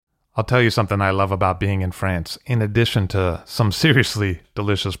I'll tell you something I love about being in France, in addition to some seriously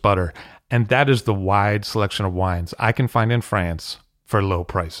delicious butter, and that is the wide selection of wines I can find in France for low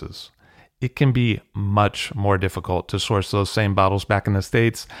prices. It can be much more difficult to source those same bottles back in the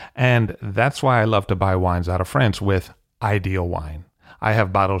States, and that's why I love to buy wines out of France with Ideal Wine. I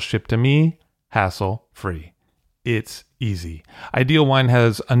have bottles shipped to me, hassle-free. It's easy. Ideal Wine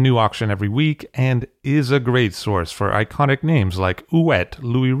has a new auction every week and is a great source for iconic names like Ouet,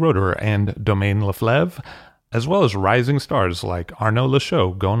 Louis Roeder, and Domaine Leflevre, as well as rising stars like Arnaud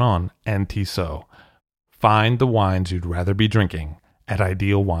Lachaud, Gonon, and Tissot. Find the wines you'd rather be drinking at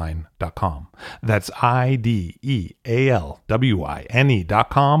idealwine.com. That's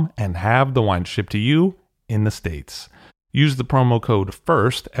IDEALWINE.com and have the wine shipped to you in the States. Use the promo code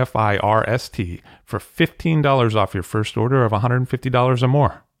FIRST, F-I-R-S-T, for $15 off your first order of $150 or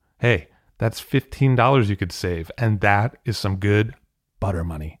more. Hey, that's $15 you could save, and that is some good butter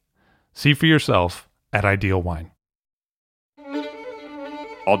money. See for yourself at Ideal Wine.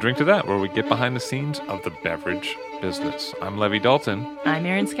 I'll drink to that, where we get behind the scenes of the beverage business. I'm Levi Dalton. I'm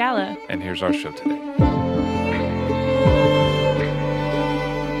Erin Scala. And here's our show today.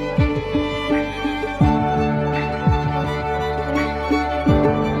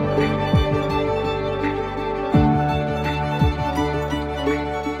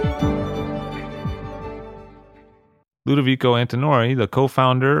 Lodovico Antinori, the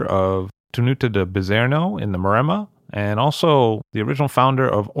co-founder of Tenuta de Bizerno in the Maremma, and also the original founder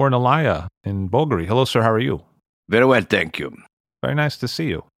of Ornellaia in Bulgari. Hello, sir. How are you? Very well, thank you. Very nice to see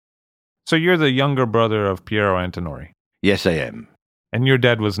you. So you're the younger brother of Piero Antinori? Yes, I am. And your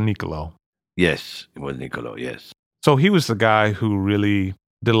dad was Niccolo? Yes, it was Niccolo, yes. So he was the guy who really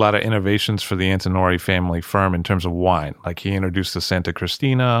did a lot of innovations for the Antinori family firm in terms of wine. Like he introduced the Santa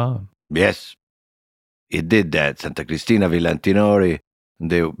Cristina. Yes, he did that. Santa Cristina, Villa Antinori,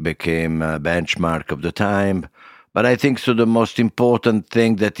 they became a benchmark of the time. But I think so the most important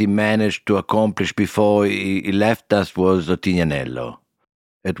thing that he managed to accomplish before he left us was Tignanello.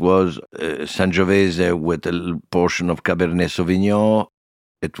 It was Sangiovese with a portion of Cabernet Sauvignon.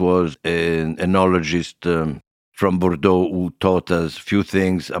 It was an enologist from Bordeaux who taught us few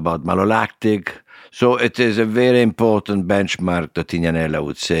things about malolactic. So it is a very important benchmark, the Tignanello, I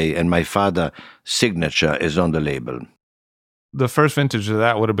would say, and my father's signature is on the label. The first vintage of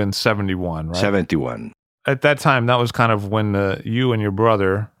that would have been 71, right? 71. At that time, that was kind of when you and your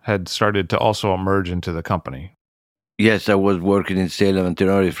brother had started to also emerge into the company. Yes, I was working in Salem,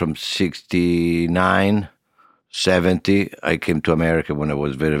 Antinori from 69, 70. I came to America when I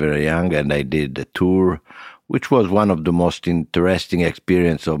was very, very young, and I did a tour, which was one of the most interesting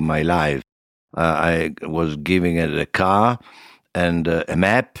experiences of my life. I was giving it a car and a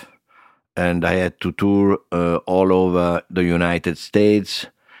map, and I had to tour all over the United States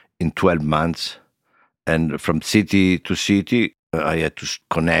in 12 months. And from city to city, I had to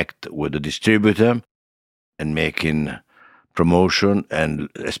connect with the distributor and making promotion and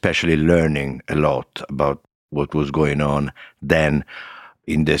especially learning a lot about what was going on then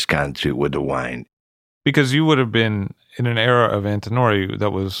in this country with the wine. Because you would have been in an era of Antinori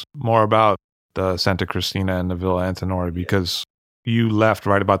that was more about the Santa Cristina and the Villa Antinori, because you left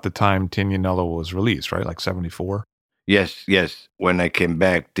right about the time Tignanello was released, right? Like 74? Yes. When I came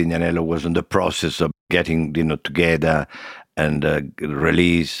back, Tignanello was in the process of getting together and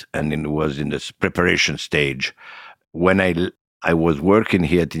release, and it was in this preparation stage. When I was working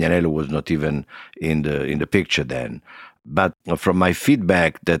here, Tignanello was not even in the picture then. But from my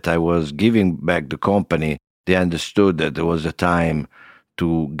feedback that I was giving back the company, they understood that there was a time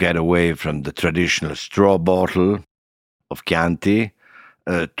to get away from the traditional straw bottle of Chianti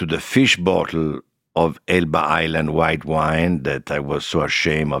to the fish bottle of Elba Island white wine, that I was so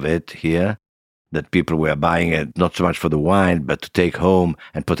ashamed of it here, that people were buying it not so much for the wine, but to take home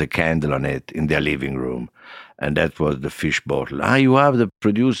and put a candle on it in their living room. And that was the fish bottle. You have the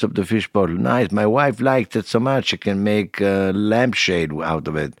produce of the fish bottle. Nice. My wife liked it so much, I can make a lampshade out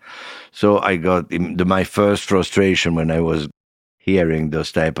of it. So I got my first frustration when I was hearing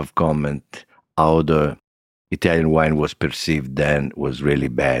those type of comment, how the Italian wine was perceived then was really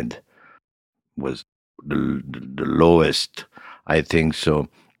bad. Was the lowest, I think so,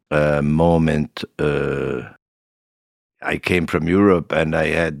 moment. I came from Europe and I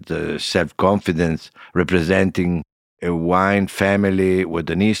had self-confidence representing a wine family with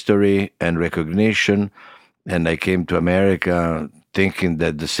an history and recognition. And I came to America thinking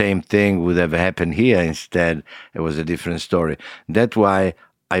that the same thing would have happened here. Instead, it was a different story. That's why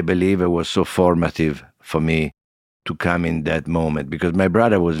I believe it was so formative for me to come in that moment, because my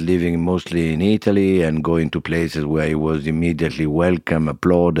brother was living mostly in Italy and going to places where he was immediately welcome,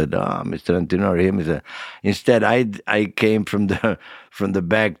 applauded. Ah, Mr. Antinori, instead, I came from the from the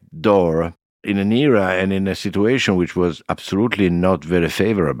back door in an era and in a situation which was absolutely not very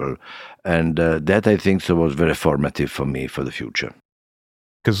favorable, and that I think so was very formative for me for the future.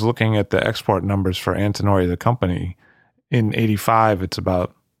 Because looking at the export numbers for Antinori, the company, in 85, it's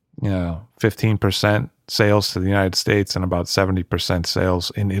about 15% sales to the United States and about 70%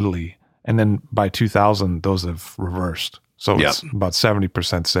 sales in Italy. And then by 2000, those have reversed. So it's about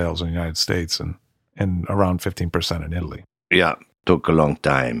 70% sales in the United States and around 15% in Italy. Yeah, took a long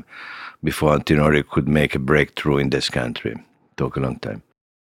time before Antinori could make a breakthrough in this country. Took a long time.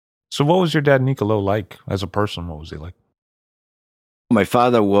 So what was your dad, Niccolò, like as a person? What was he like? My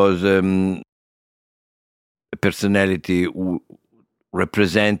father was a personality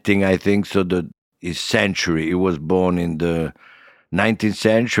representing, I think, so his century. He was born in the 19th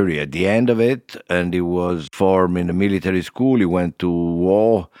century, at the end of it, and he was formed in a military school. He went to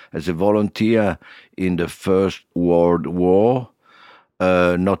war as a volunteer in the First World War,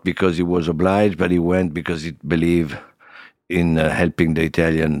 not because he was obliged, but he went because he believed in helping the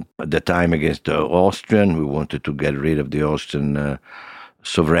Italian at the time against the Austrian. We wanted to get rid of the Austrian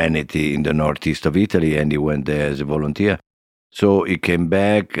sovereignty in the northeast of Italy, and he went there as a volunteer. So he came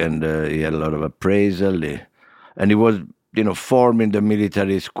back, and he had a lot of appraisal, and he was, formed in the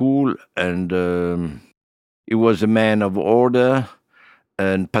military school, and he was a man of order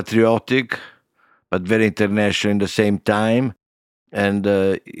and patriotic, but very international in the same time. And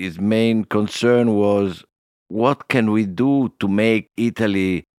his main concern was, what can we do to make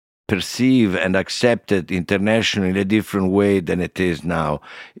Italy perceive and accepted internationally in a different way than it is now?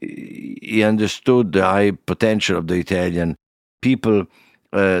 He understood the high potential of the Italian people,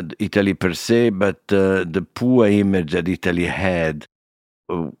 Italy per se, but the poor image that Italy had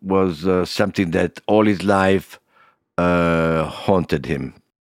was something that all his life haunted him.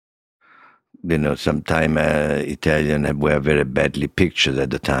 Sometimes Italian were very badly pictured at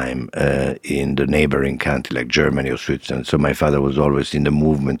the time in the neighboring country like Germany or Switzerland. So my father was always in the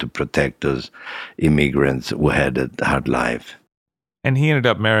movement to protect those immigrants who had a hard life. And he ended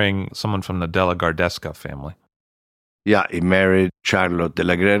up marrying someone from the Della Gardesca family. Yeah, he married Charlotte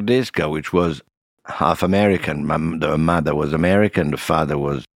della Gardesca, which was half American. The mother was American, the father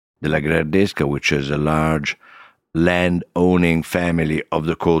was della Gardesca, which is a large land-owning family of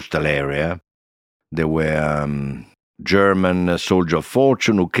the coastal area. There were German soldiers of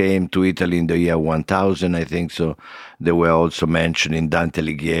fortune who came to Italy in the year 1000, I think so. They were also mentioned in Dante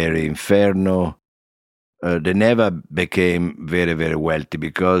Alighieri, Inferno. They never became very, very wealthy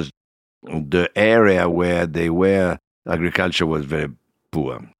because the area where they were, agriculture was very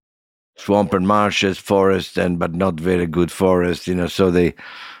poor. Swamp and marshes, forests, but not very good forests, so they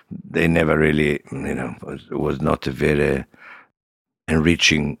never really, it was not a very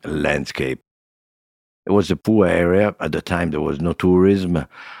enriching landscape. It was a poor area. At the time, there was no tourism.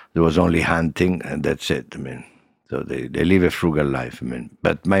 There was only hunting, and that's it. So they live a frugal life.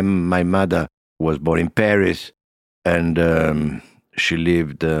 But my mother was born in Paris, and she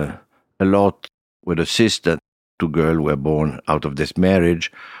lived a lot with a sister. Two girls were born out of this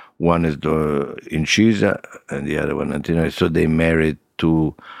marriage. One is in Incisa, and the other one Antinori. So they married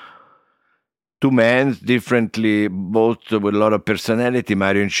two men differently, both with a lot of personality.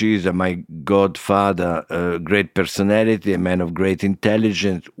 Mario Incisa, my godfather, a great personality, a man of great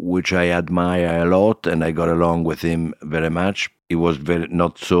intelligence, which I admire a lot, and I got along with him very much. He was very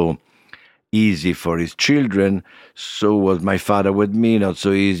not so easy for his children, so was my father with me, not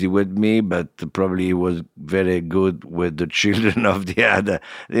so easy with me, but probably he was very good with the children of the other,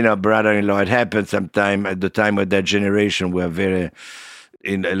 brother-in-law. It happened sometime at the time of that generation, we were very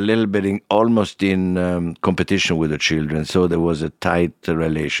almost in competition with the children. So there was a tight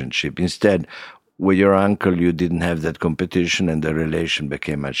relationship. Instead, with your uncle, you didn't have that competition, and the relation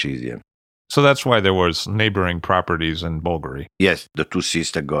became much easier. So that's why there was neighboring properties in Bulgari. Yes, the two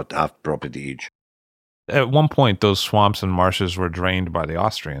sisters got half property each. At one point, those swamps and marshes were drained by the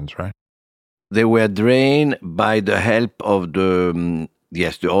Austrians, right? They were drained by the help of the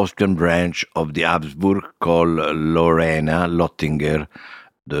Austrian branch of the Habsburg called Lorena, Lottinger,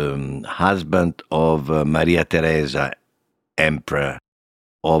 the husband of Maria Theresa, Emperor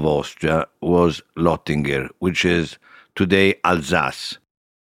of Austria, was Lottinger, which is today Alsace.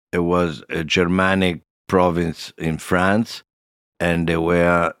 It was a Germanic province in France, and they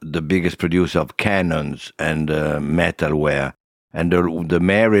were the biggest producer of cannons and metalware. And the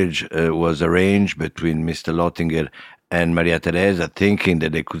marriage was arranged between Mr. Lottinger and Maria Theresa, thinking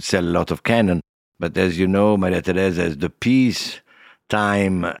that they could sell a lot of cannon, But as you know, Maria Teresa is the peace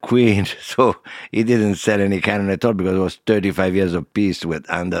time queen, so he didn't sell any canon at all because it was 35 years of peace with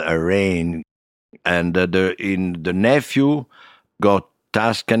under her reign. And the nephew got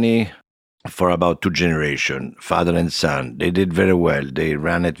Tuscany for about two generations, father and son. They did very well. They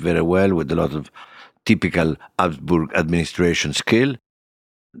ran it very well with a lot of typical Habsburg administration skill.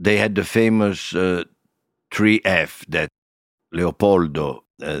 They had the famous 3F that Leopoldo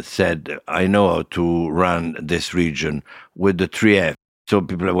said, I know how to run this region with the 3F. So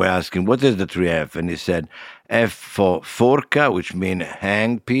people were asking, what is the 3F? And he said, F for forca, which means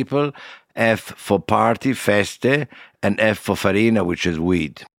hang people, F for party, feste, and F for farina, which is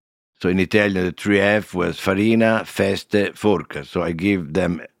wheat. So in Italian, the 3F was farina, feste, forca. So I give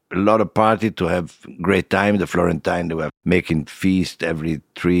them a lot of party to have great time. The Florentine, they were making feast every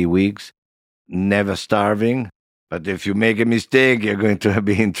 3 weeks, never starving. But if you make a mistake, you're going to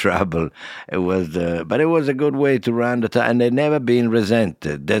be in trouble. But it was a good way to run the time, and they never been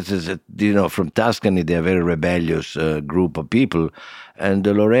resented. That is, from Tuscany, they're a very rebellious group of people, and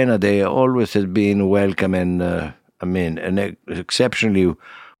the Lorena, they always has been welcome, and an exceptionally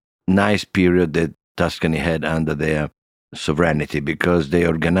nice period that Tuscany had under their sovereignty because they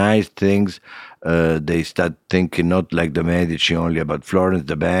organized things. They start thinking not like the Medici only about Florence,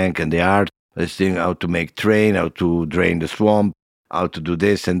 the bank, and the art. They think how to make train, how to drain the swamp, how to do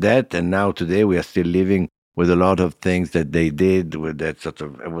this and that. And now today we are still living with a lot of things that they did with that sort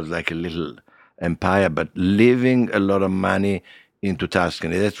of, it was like a little empire, but leaving a lot of money into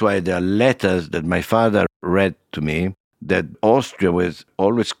Tuscany. That's why there are letters that my father read to me that Austria was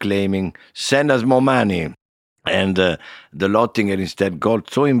always claiming, send us more money. And the Lottinger instead got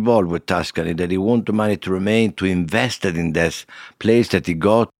so involved with Tuscany that he wanted the money to remain, to invest it in this place that he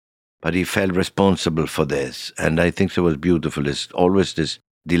got, but he felt responsible for this. And I think it was beautiful. There's always this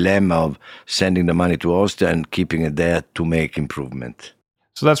dilemma of sending the money to Austria and keeping it there to make improvement.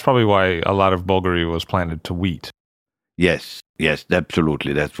 So that's probably why a lot of Bulgari was planted to wheat. Yes,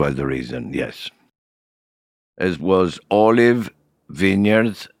 absolutely. That was the reason, yes. It was olive,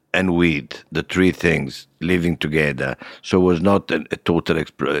 vineyards, and wheat, the three things living together. So it was not a total,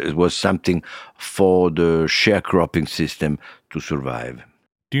 it was something for the sharecropping system to survive.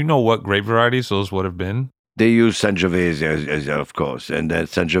 Do you know what grape varieties those would have been? They use Sangiovese, as of course. And that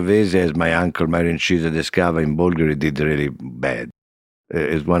Sangiovese, as my uncle Marian Cisa Descava in Bulgaria, did really bad.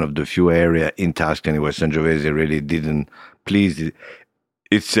 It's one of the few areas in Tuscany where Sangiovese really didn't please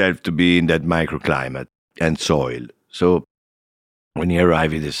itself to be in that microclimate and soil. So when he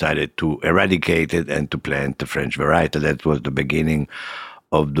arrived, he decided to eradicate it and to plant the French varietal. That was the beginning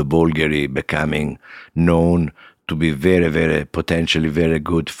of the Bulgari becoming known to be very, very, potentially very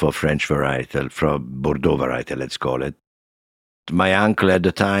good for French varietal, from Bordeaux varietal, let's call it. My uncle at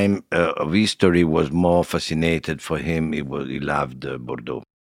the time of history was more fascinated for him. He loved Bordeaux.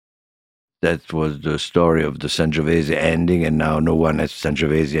 That was the story of the Sangiovese ending, and now no one has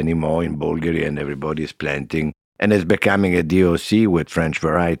Sangiovese anymore in Bulgaria, and everybody is planting. And it's becoming a DOC with French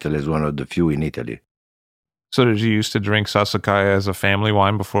varietal as one of the few in Italy. So did you used to drink Sassicaia as a family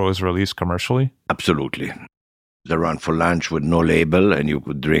wine before it was released commercially? Absolutely. They run for lunch with no label, and you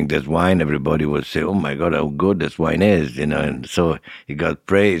could drink this wine. Everybody would say, oh my God, how good this wine is, and so he got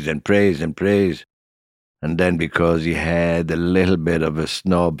praise and praise and praise. And then because he had a little bit of a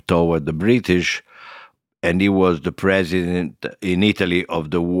snob toward the British, and he was the president in Italy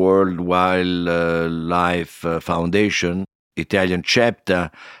of the World Wildlife Foundation, Italian chapter,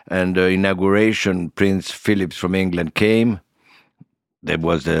 and the inauguration, Prince Philip from England came. There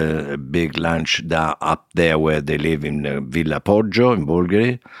was a big lunch up there where they live in Villa Poggio in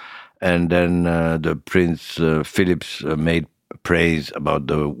Bulgaria. And then the Prince Philip made praise about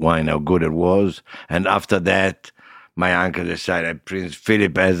the wine, how good it was. And after that, my uncle decided, Prince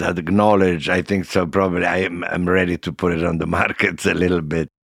Philip has acknowledged, I think so, probably I'm ready to put it on the markets a little bit.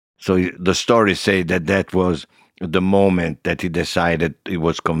 So the stories say that was the moment that he decided, he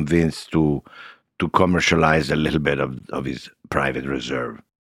was convinced to commercialize a little bit of his private reserve.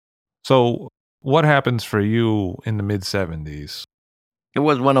 So what happens for you in the mid-70s? It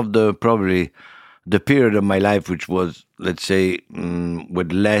was one of probably the period of my life which was, let's say,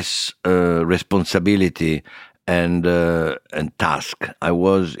 with less responsibility and task. I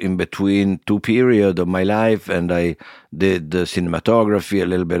was in between two periods of my life, and I did the cinematography, a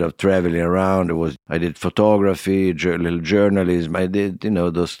little bit of traveling around. I did photography, little journalism. I did,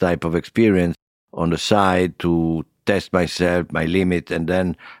 those type of experience on the side to test myself, my limit. And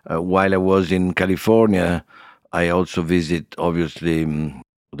then while I was in California, I also visit, obviously,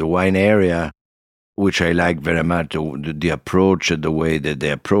 the wine area, which I like very much, the approach, the way that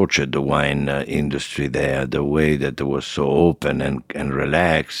they approached the wine industry there, the way that it was so open and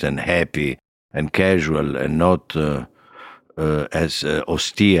relaxed and happy and casual and not as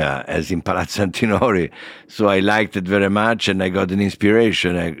austere as in Palazzo Antinori. So I liked it very much, and I got an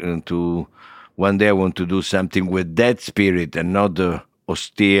inspiration to one day I want to do something with that spirit and not the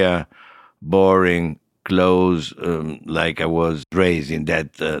austere, boring clothes like I was raised in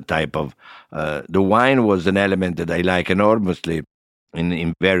that type of. The wine was an element that I like enormously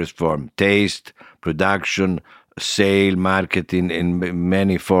in various forms: taste, production, sale, marketing, in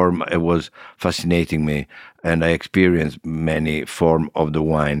many form. It was fascinating me, and I experienced many form of the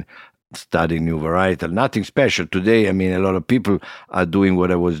wine, studying new varietal. Nothing special today. I mean, a lot of people are doing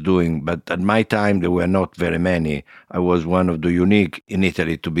what I was doing, but at my time there were not very many. I was one of the unique in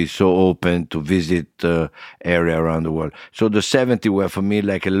Italy to be so open to visit area around the world. So the 70s were for me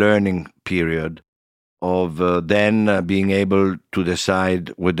like a learning period of then being able to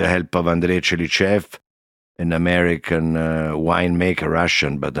decide with the help of Andrei Chelychev, an American winemaker,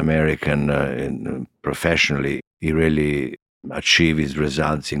 Russian, but American professionally. He really achieved his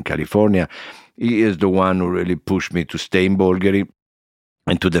results in California. He is the one who really pushed me to stay in Bulgaria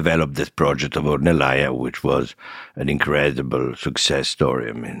and to develop this project of Ornellaia, which was an incredible success story.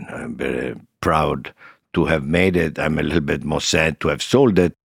 I mean, I'm very proud to have made it. I'm a little bit more sad to have sold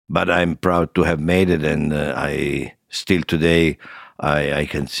it, but I'm proud to have made it. And I still today, I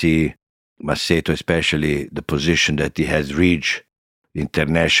can see Masseto, especially the position that he has reached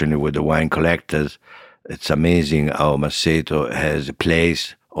internationally with the wine collectors. It's amazing how Masseto has a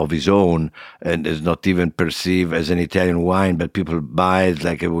place of his own and is not even perceived as an Italian wine, but people buy it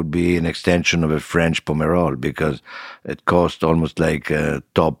like it would be an extension of a French Pomerol because it costs almost like a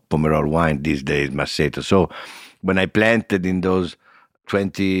top Pomerol wine these days, Masseto. So when I planted in those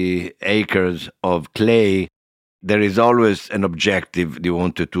 20 acres of clay, there is always an objective they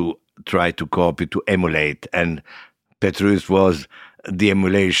wanted to try to copy, to emulate. And Petrus was the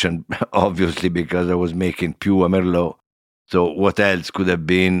emulation, obviously, because I was making pure Merlot. So what else could have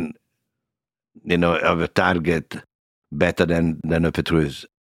been, of a target better than a Petrus?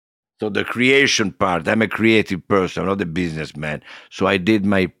 So the creation part, I'm a creative person, not a businessman. So I did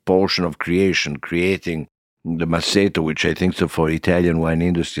my portion of creation, creating the Masseto, which I think so for Italian wine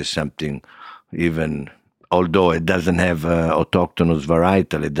industry is something even, although it doesn't have autochthonous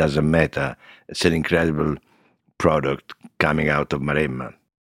varietal, it doesn't matter. It's an incredible product coming out of Maremma.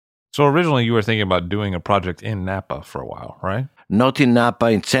 So originally you were thinking about doing a project in Napa for a while, right? Not in Napa,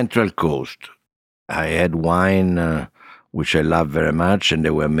 in Central Coast. I had wine, which I love very much, and they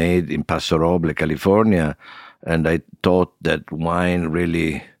were made in Paso Roble, California. And I thought that wine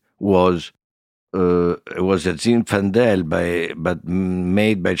really was it was a Zinfandel but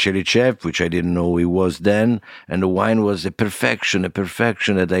made by Chelychev, which I didn't know he was then. And the wine was a perfection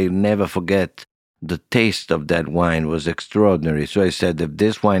that I never forget. The taste of that wine was extraordinary. So I said, if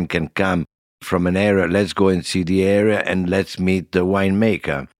this wine can come from an area, let's go and see the area and let's meet the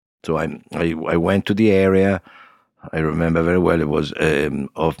winemaker. So I went to the area. I remember very well, it was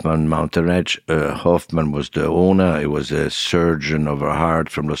Hoffman Mountain Ranch. Hoffman was the owner. He was a surgeon of a heart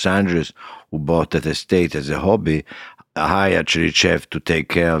from Los Angeles who bought that estate as a hobby, hired Chelychev to take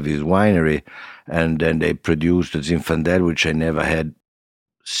care of his winery, and then they produced a Zinfandel, which I never had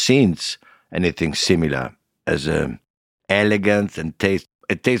since anything similar, as elegant and taste.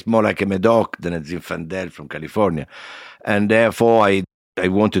 It tastes more like a Medoc than a Zinfandel from California. And therefore, I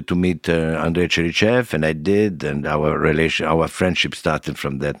wanted to meet Andrei Chelychev, and I did, and our friendship started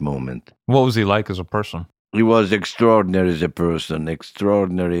from that moment. What was he like as a person? He was extraordinary as a person,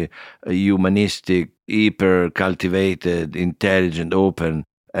 extraordinary, humanistic, hyper cultivated, intelligent, open,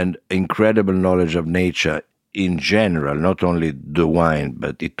 and incredible knowledge of nature in general, not only the wine,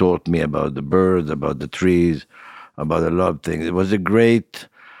 but he taught me about the birds, about the trees, about a lot of things. It was a great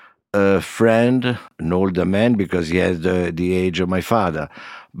friend, an older man, because he has the age of my father,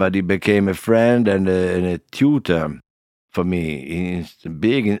 but he became a friend and a tutor for me. He's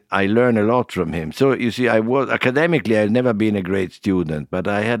big. I learned a lot from him. So you see, I was academically, I had never been a great student, but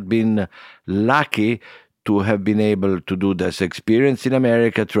I had been lucky to have been able to do this experience in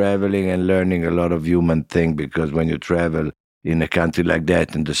America, traveling and learning a lot of human things, because when you travel in a country like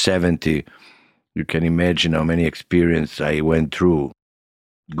that in the 70s, you can imagine how many experiences I went through,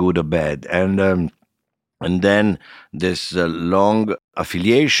 good or bad. And then this long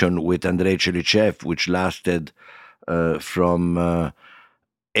affiliation with Andrei Chelychev, which lasted from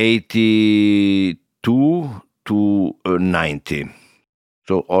 82 to 90.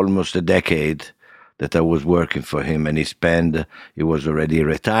 So almost a decade that I was working for him, and he was already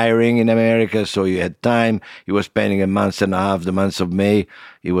retiring in America, so he had time. He was spending a month and a half, the month of May,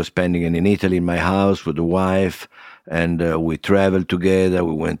 he was spending in Italy in my house with the wife, and we traveled together.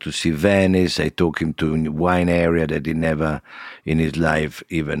 We went to see Venice. I took him to a wine area that he never in his life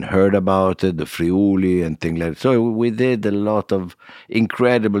even heard about it, the Friuli and things like that. So we did a lot of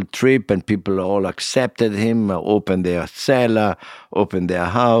incredible trip, and people all accepted him, opened their cellar, opened their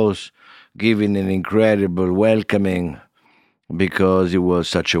house, giving an incredible welcoming, because he was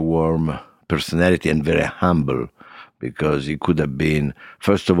such a warm personality and very humble, because he could have been,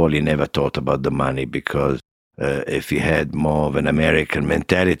 first of all, he never thought about the money, because if he had more of an American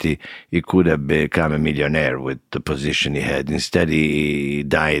mentality, he could have become a millionaire with the position he had. Instead, he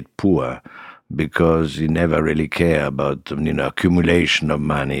died poor, because he never really cared about accumulation of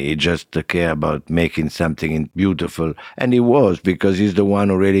money. He just cared about making something beautiful, and he was, because he's the one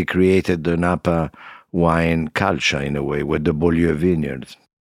who really created the Napa wine culture in a way with the Beaulieu vineyards.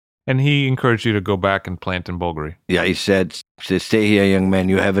 And he encouraged you to go back and plant in Bulgari. Yeah, he said, "Stay here, young man.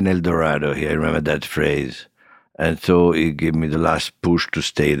 You have an El Dorado here." I remember that phrase. And so he gave me the last push to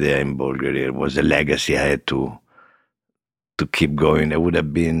stay there in Bulgaria. It was a legacy I had to keep going. It would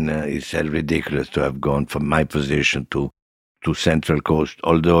have been, he said, ridiculous to have gone from my position to Central Coast,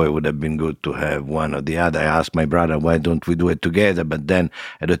 although it would have been good to have one or the other. I asked my brother, why don't we do it together? But then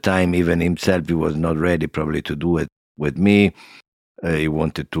at the time, even himself, he was not ready probably to do it with me. He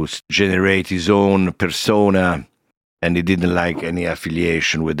wanted to generate his own persona, and he didn't like any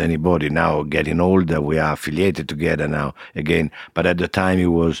affiliation with anybody. Now, getting older, we are affiliated together now again. But at the time, he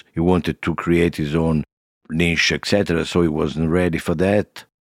wanted to create his own niche, etc. So he wasn't ready for that.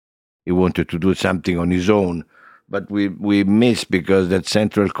 He wanted to do something on his own. But we missed, because that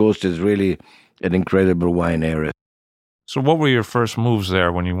Central Coast is really an incredible wine area. So what were your first moves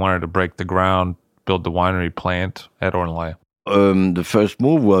there when you wanted to break the ground, build the winery plant at Ornellaia? The first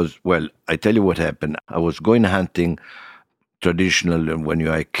move was, well, I tell you what happened. I was going hunting traditional, when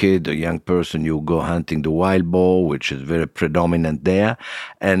you're a kid, a young person, you go hunting the wild boar, which is very predominant there.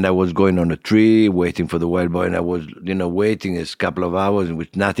 And I was going on a tree, waiting for the wild boar, and I was, waiting a couple of hours in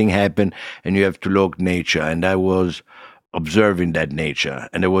which nothing happened, and you have to look nature. And I was observing that nature,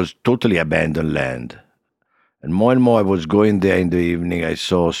 and it was totally abandoned land. And more I was going there in the evening, I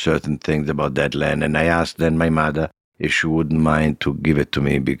saw certain things about that land, and I asked then my mother if she wouldn't mind to give it to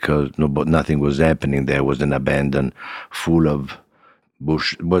me, because nothing was happening there. It was an abandoned, full of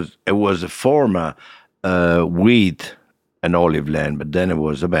bush. It was a former wheat and olive land, but then it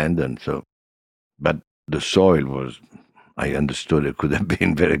was abandoned. So, but the soil was, I understood, it could have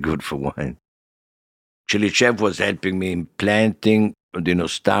been very good for wine. Chili Chef was helping me in planting,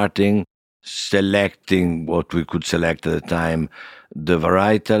 starting, selecting what we could select at the time, the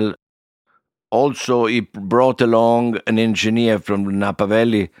varietal. Also, he brought along an engineer from the Napa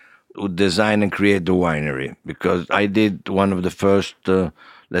Valley who designed and create the winery, because I did one of the first,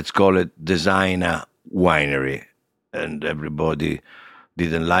 let's call it designer winery, and everybody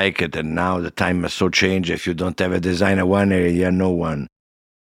didn't like it. And now the time has so changed. If you don't have a designer winery, you're no one.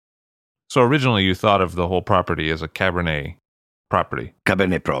 So originally you thought of the whole property as a Cabernet property.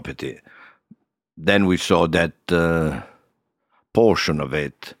 Cabernet property. Then we saw that portion of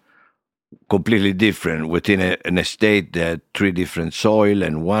it completely different within an estate. There had three different soil,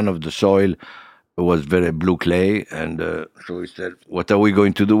 and one of the soil was very blue clay. And so we said, what are we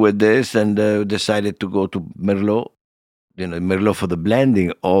going to do with this? And decided to go to Merlot, Merlot for the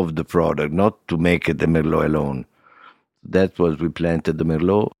blending of the product, not to make it the Merlot alone. That was, we planted the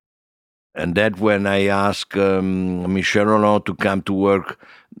Merlot. And that when I asked Michel Rolland to come to work,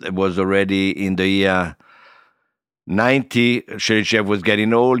 it was already in the year 90. Chili Chef was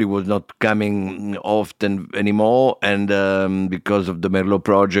getting old. He was not coming often anymore. And because of the Merlot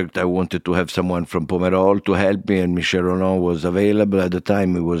project, I wanted to have someone from Pomerol to help me. And Michel Rolland was available. At the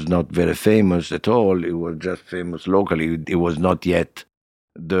time, he was not very famous at all. He was just famous locally. He was not yet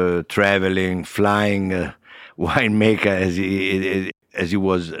the traveling, flying winemaker as he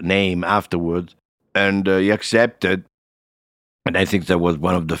was named afterwards. And he accepted. And I think that was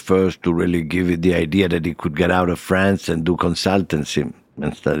one of the first to really give it the idea that he could get out of France and do consultancy.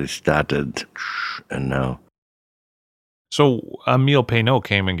 And started, and now. So Emile Peynaud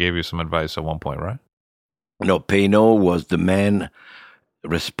came and gave you some advice at one point, right? No, Peynaud was the man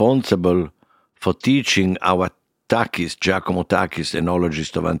responsible for teaching our Takis, Giacomo Takis,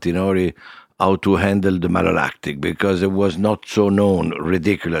 enologist of Antinori, how to handle the malolactic, because it was not so known,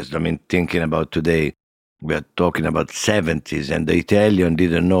 ridiculous. I mean, thinking about today, we are talking about 70s, and the Italian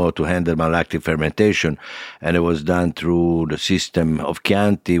didn't know how to handle malolactic fermentation, and it was done through the system of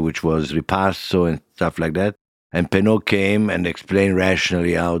Chianti, which was ripasso and stuff like that. And Penot came and explained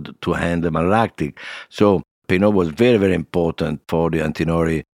rationally how to handle malolactic. So Penot was very, very important for the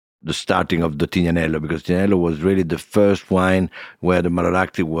Antinori, the starting of the Tignanello, because Tignanello was really the first wine where the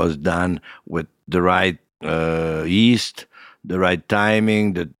malolactic was done with the right yeast, the right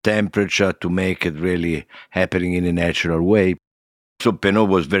timing, the temperature to make it really happening in a natural way. So Penot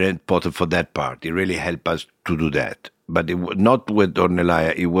was very important for that part. He really helped us to do that. But not with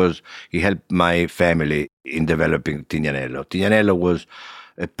Ornellaia. He helped my family in developing Tignanello. Tignanello was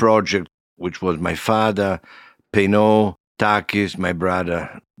a project which was my father, Penot, Takis, my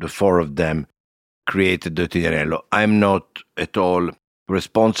brother, the four of them created the Tignanello. I'm not at all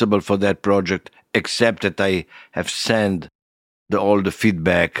responsible for that project, except that I have sent all the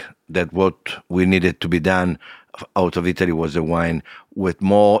feedback that what we needed to be done out of Italy was a wine with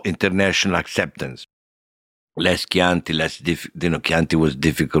more international acceptance. Less Chianti, Chianti was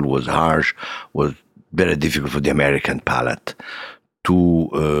difficult, was harsh, was very difficult for the American palate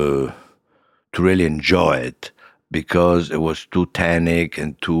to really enjoy it because it was too tannic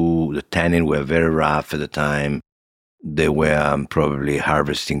and the tannin were very rough at the time. They were probably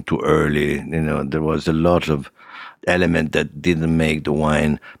harvesting too early. There was a lot of element that didn't make the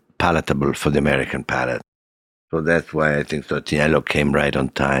wine palatable for the American palate. So that's why I think Tignanello came right on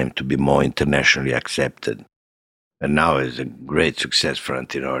time to be more internationally accepted. And now it's a great success for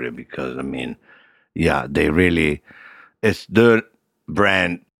Antinori because, it's the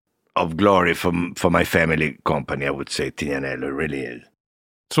brand of glory for my family company, I would say. Tignanello really is.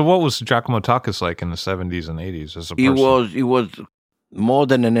 So what was Giacomo Takis like in the 70s and 80s as a person? He was more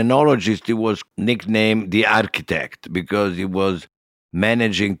than an enologist. He was nicknamed the architect because he was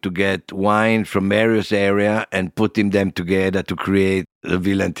managing to get wine from various areas and putting them together to create the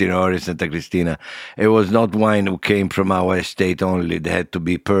Villa Antinori, Santa Cristina. It was not wine who came from our estate only. They had to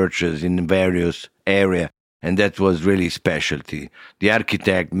be purchased in various areas, and that was really specialty. The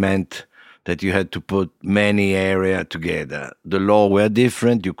architect meant that you had to put many areas together. The law were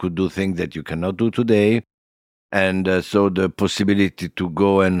different. You could do things that you cannot do today. And so the possibility to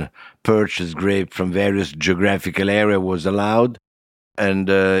go and purchase grape from various geographical areas was allowed. And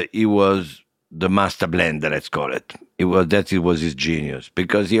he was the master blender, let's call it. It was his genius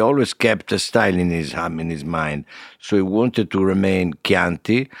because he always kept a style in his mind. So he wanted to remain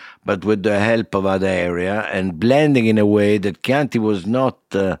Chianti, but with the help of other area and blending in a way that Chianti was not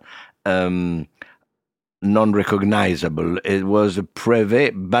non-recognizable. It was a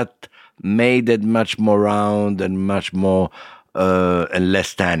privé, but made it much more round and much more and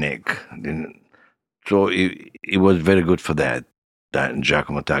less tannic. So he was very good for that.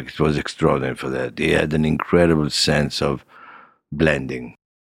 Giacomo Takis was extraordinary for that. He had an incredible sense of blending.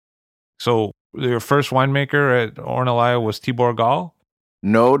 So your first winemaker at Ornellaia was Tibor Gall?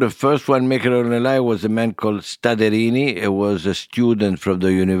 No, the first winemaker at Ornellaia was a man called Staderini. He was a student from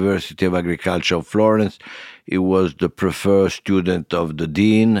the University of Agriculture of Florence. He was the preferred student of the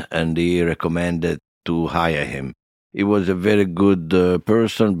dean, and he recommended to hire him. He was a very good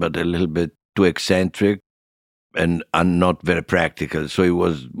person, but a little bit too eccentric and not very practical. So he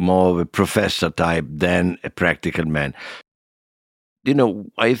was more of a professor type than a practical man.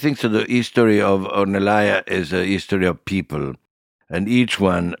 I think so the history of Ornellaia is a history of people, and each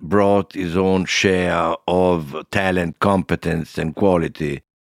one brought his own share of talent, competence, and quality.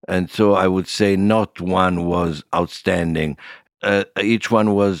 And so I would say not one was outstanding. Each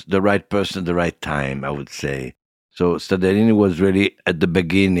one was the right person at the right time, I would say. So Staderini was really at the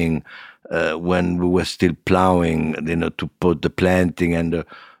beginning when we were still plowing, to put the planting and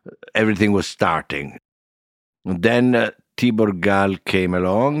everything was starting. And then Tibor Gall came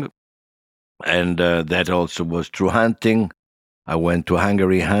along, and that also was through hunting. I went to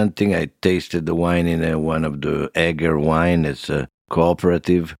Hungary hunting. I tasted the wine in one of the Eger wine. It's a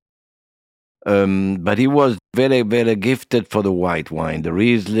cooperative. But he was very, very gifted for the white wine, the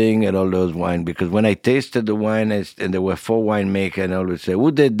Riesling and all those wine, because when I tasted the wine, and there were 4 winemakers, and I always say,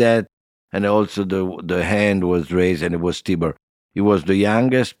 who did that? And also the hand was raised, and it was Tibor. He was the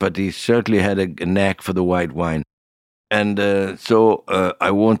youngest, but he certainly had a knack for the white wine. And so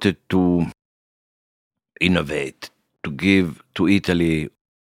I wanted to innovate, to give to Italy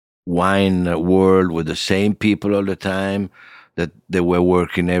wine world with the same people all the time, that they were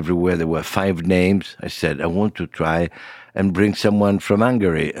working everywhere. There were 5 names. I said, I want to try and bring someone from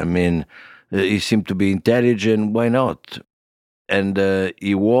Hungary. He seemed to be intelligent. Why not? And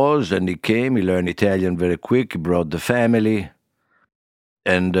he was, and he came. He learned Italian very quick. He brought the family.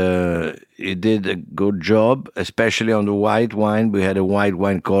 And he did a good job, especially on the white wine. We had a white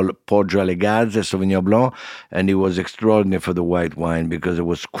wine called Poggio alle Gazze, Sauvignon Blanc, and it was extraordinary for the white wine because it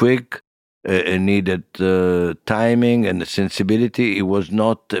was quick, needed timing and sensibility. He was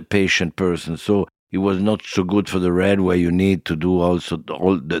not a patient person, so he was not so good for the red, where you need to do also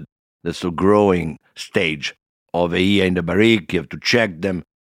all the so growing stage of a year in the barrique. You have to check them,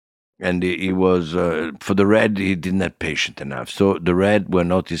 and he was for the red. He didn't have patient enough, so the red were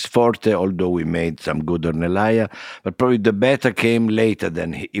not his forte. Although we made some good Ornellaia, but probably the better came later.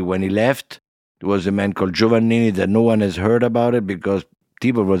 Than when he left, there was a man called Giovannini that no one has heard about it, because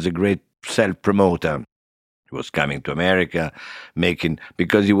Tibor was a great self promoter. He was coming to America, making,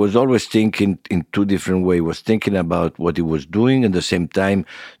 because he was always thinking in two different ways. He was thinking about what he was doing, and at the same time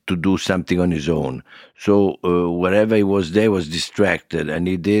to do something on his own. So wherever he was there, he was distracted, and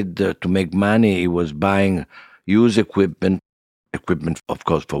he did to make money. He was buying used equipment, of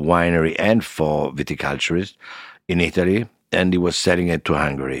course, for winery and for viticulturists in Italy, and he was selling it to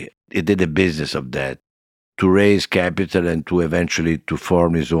Hungary. He did a business of that to raise capital and to eventually to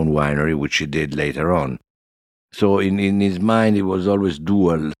form his own winery, which he did later on. So in his mind, it was always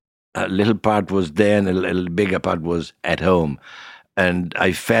dual. A little part was there, and a little bigger part was at home. And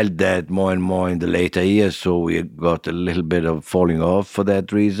I felt that more and more in the later years, so we got a little bit of falling off for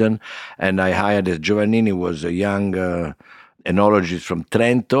that reason. And I hired Giovannini, was a young enologist from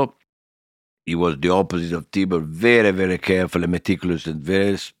Trento. He was the opposite of Tibor, very, very careful and meticulous, and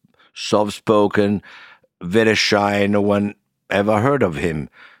very soft-spoken, very shy. No one ever heard of him.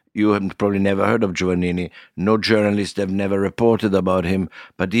 You have probably never heard of Giovannini. No journalists have never reported about him,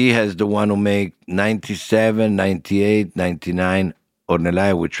 but he has the one who made 97, 98, 99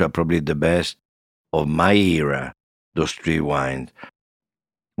 Ornellaia, which are probably the best of my era, those three wines.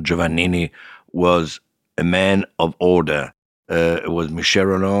 Giovannini was a man of order. It was Michel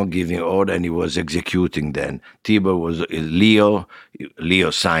Roland giving order, and he was executing then. Tibor was Leo.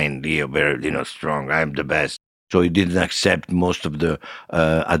 Leo signed, Leo very, strong. I'm the best. So he didn't accept most of the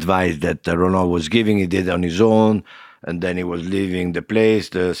advice that Roland was giving. He did on his own, and then he was leaving the place.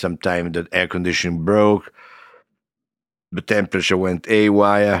 Sometime the air conditioning broke. The temperature went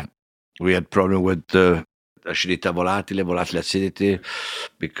haywire. We had problem with acidità volatile acidity,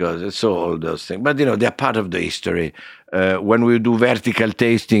 because it's all those things. But, they're part of the history. When we do vertical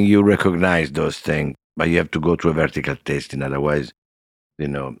tasting, you recognize those things, but you have to go through a vertical tasting. Otherwise,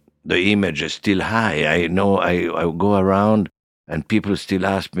 the image is still high. I know I go around and people still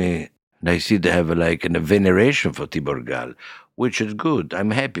ask me, and I see they have like a veneration for Tibor Gal, which is good.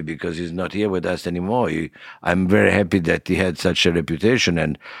 I'm happy because he's not here with us anymore. I'm very happy that he had such a reputation,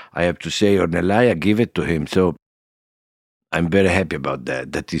 and I have to say, Ornellaia, give it to him. So I'm very happy about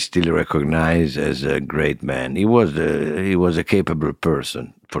that he's still recognized as a great man. He was a capable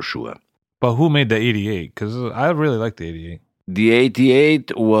person, for sure. But who made the 88? Because I really like the 88. The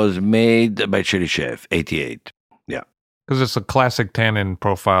 88 was made by Cherichev, 88. Yeah. Because it's a classic tannin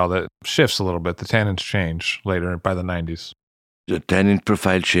profile that shifts a little bit. The tannins change later by the 90s. The tannin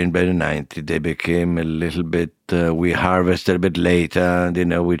profile changed by the 90s. They became a little bit, we harvested a bit later,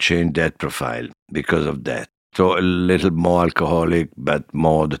 we changed that profile because of that. So a little more alcoholic, but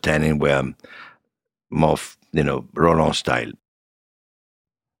more the tannin were more, Roland style.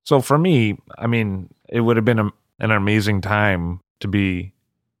 So for me, I mean, it would have been an amazing time to be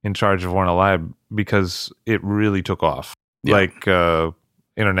in charge of Ornellaia because it really took off,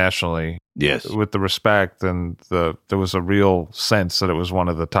 internationally. Yes, with the respect, and there was a real sense that it was one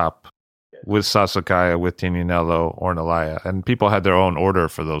of the top, with Sassicaia, with Tignanello, Ornellaia, and people had their own order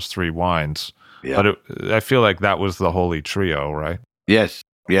for those three wines. Yeah. But I feel like that was the holy trio, right? Yes,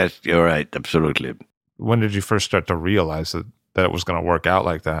 you're right, absolutely. When did you first start to realize that it was going to work out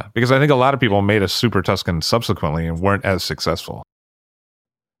like that? Because I think a lot of people made a Super Tuscan subsequently and weren't as successful.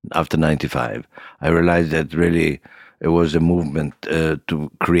 After 95, I realized that really it was a movement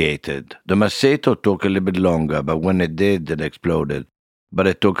to create it. The Masseto took a little bit longer, but when it did, it exploded. But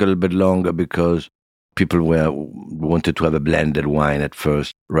it took a little bit longer because people wanted to have a blended wine at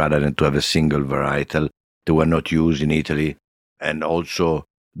first rather than to have a single varietal. They were not used in Italy. And also,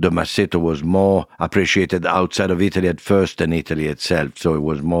 the Masseto was more appreciated outside of Italy at first than Italy itself. So it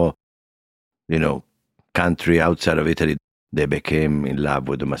was more, country outside of Italy, they became in love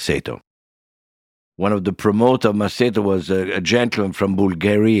with the Masseto. One of the promoters of Masseto was a gentleman from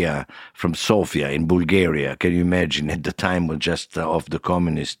Bulgaria, from Sofia in Bulgaria. Can you imagine? At the time was just off the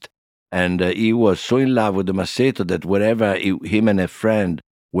communist. And he was so in love with the Masseto that wherever him and a friend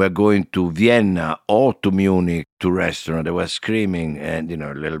were going to Vienna or to Munich to restaurant, they were screaming and,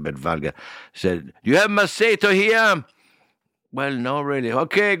 a little bit vulgar, said, "You have Masseto here?" "Well, no, really."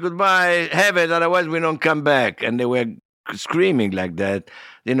 "Okay, goodbye. Have it, otherwise we don't come back." And they were screaming like that,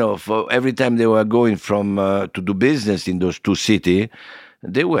 for every time they were going from to do business in those two cities.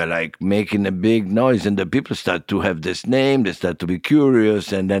 they were like making a big noise, and the people start to have this name. They start to be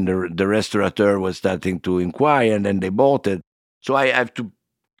curious, and then the restaurateur was starting to inquire, and then they bought it. So I have to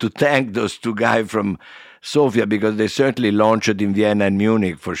thank those two guys from Sofia, because they certainly launched it in Vienna and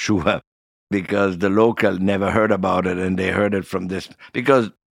Munich for sure, because the local never heard about it, and they heard it from this, because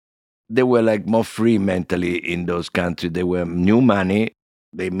they were like more free mentally in those countries. They were new money.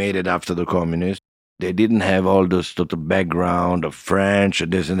 They made it after the communists. They didn't have all those sort of background of French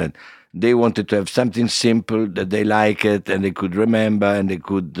and this and that. They wanted to have something simple that they like it and they could remember, and they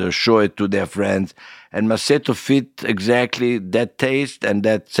could show it to their friends. And Masseto fit exactly that taste and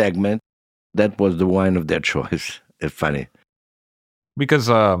that segment. That was the wine of their choice. It's funny. Because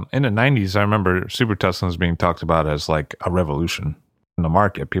in the 90s, I remember Super Tuscans being talked about as like a revolution in the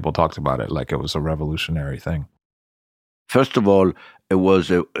market. People talked about it like it was a revolutionary thing. First of all, it was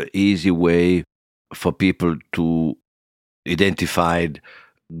an easy way for people to identify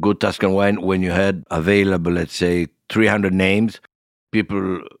good Tuscan wine. When you had available, let's say, 300 names,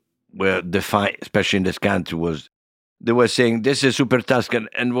 people were defined, especially in this country, they were saying this is Super Tuscan,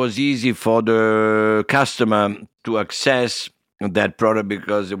 and was easy for the customer to access that product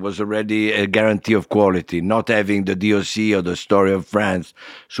because it was already a guarantee of quality. Not having the DOC or the Story of France,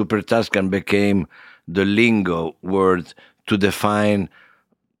 Super Tuscan became the lingo word to define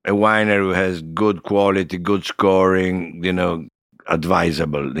a winery who has good quality, good scoring,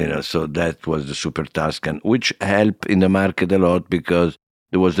 advisable, So that was the Super Tuscan, which helped in the market a lot because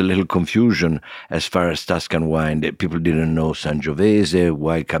there was a little confusion as far as Tuscan wine. People didn't know Sangiovese,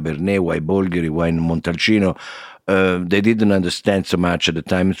 why Cabernet, why Bolgheri, why Montalcino. They didn't understand so much at the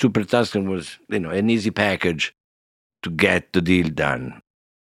time. Super Tuscan was, an easy package to get the deal done.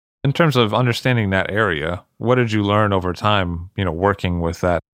 In terms of understanding that area, what did you learn over time, working with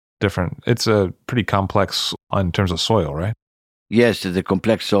that different? It's a pretty complex in terms of soil, right? Yes, it's a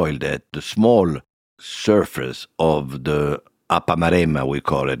complex soil that the small surface of the Upper Maremma, we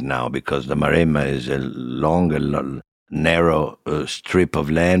call it now, because the Maremma is a long, narrow strip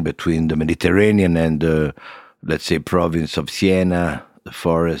of land between the Mediterranean and the, let's say, province of Siena, the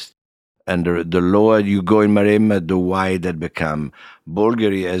forest. And the lower you go in Maremma, the wider it become.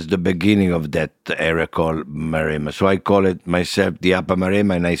 Bolgheri is the beginning of that area called Maremma. So I call it myself the Upper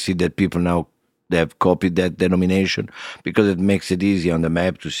Maremma, and I see that people now, they have copied that denomination because it makes it easy on the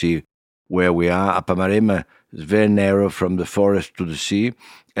map to see where we are. Upper Maremma is very narrow from the forest to the sea,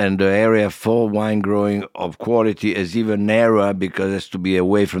 and the area for wine growing of quality is even narrower because it has to be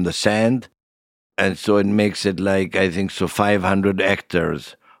away from the sand. And so it makes it like, I think, 500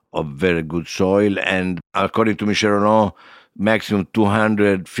 hectares of very good soil. And according to Michel Roland, maximum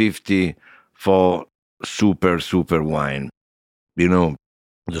 250 for super wine. The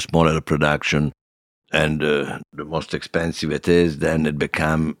smaller the production and the most expensive it is, then it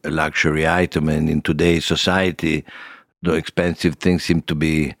becomes a luxury item. And in today's society, the expensive things seem to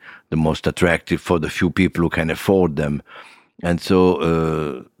be the most attractive for the few people who can afford them. And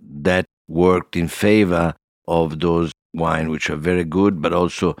so that worked in favor of those wine which are very good, but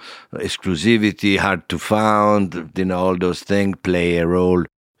also exclusivity, hard to find, all those things play a role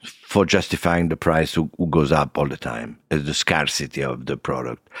for justifying the price who goes up all the time. It's the scarcity of the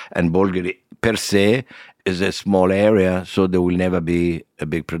product. And Bulgaria per se is a small area, so there will never be a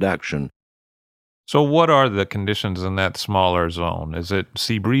big production. So what are the conditions in that smaller zone? Is it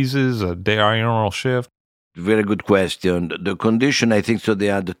sea breezes, a diurnal shift? Very good question. The condition, I think, so they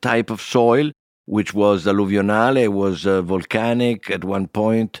are the type of soil, which was alluvionale, it was volcanic at one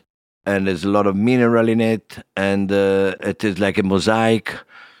point, and there's a lot of mineral in it, and it is like a mosaic.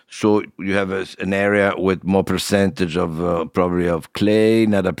 So you have an area with more percentage of probably of clay,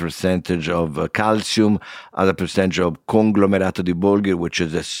 another percentage of calcium, other percentage of conglomerato di Bolgheri, which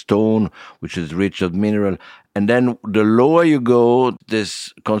is a stone, which is rich of mineral. And then the lower you go,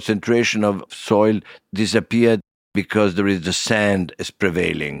 this concentration of soil disappeared because there is the sand is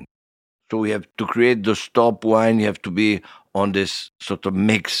prevailing. So we have to create the stop wine. You have to be on this sort of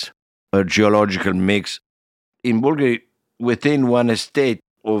mix, a geological mix. In Bulgaria, within one estate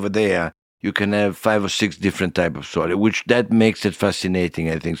over there, you can have 5 or 6 different types of soil, which that makes it fascinating,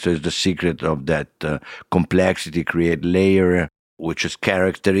 I think. So it's the secret of that complexity, create layer, which is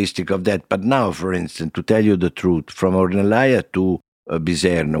characteristic of that. But now, for instance, to tell you the truth, from Ornellaia to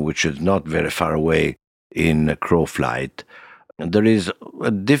Biserno, which is not very far away in crow flight, there is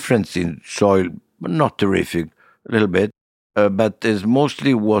a difference in soil, not terrific, a little bit, but it's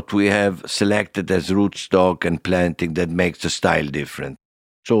mostly what we have selected as rootstock and planting that makes the style different.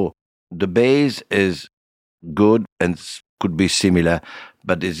 So the base is good and could be similar,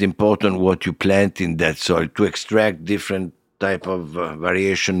 but it's important what you plant in that soil to extract different type of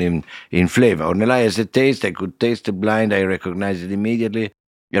variation in flavor. Ornellaia as a taste, I could taste the blind, I recognize it immediately.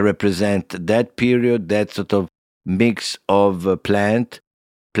 It represents that period, that sort of mix of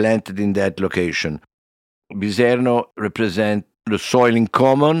planted in that location. Biserno represents the soil in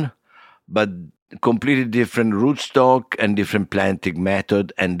common, but completely different rootstock and different planting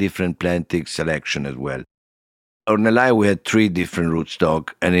method and different planting selection as well. Ornellaia, we had 3 different rootstock,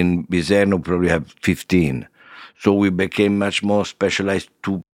 and in Biserno probably have 15. So we became much more specialized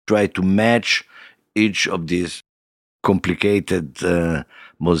to try to match each of these complicated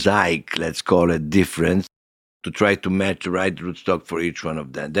mosaic, let's call it, difference, to try to match the right rootstock for each one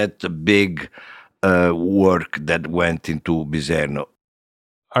of them. That's a big work that went into Biserno.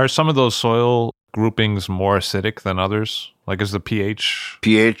 Are some of those soil groupings more acidic than others? Like, is the pH?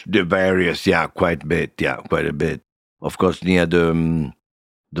 pH, the various, quite a bit. Of course, near the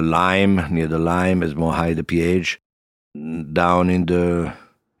lime is more high the pH. Down in the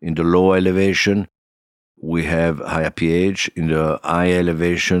low elevation, we have higher pH. In the high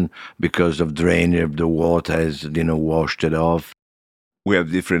elevation, because of drainage of the water has washed it off, we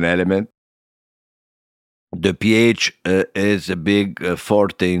have different elements. The pH is a big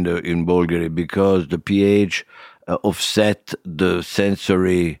forte in Bulgari, because the pH offset the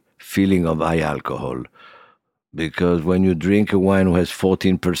sensory feeling of high alcohol. Because when you drink a wine who has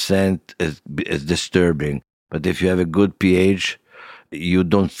 14%, it's disturbing. But if you have a good pH, you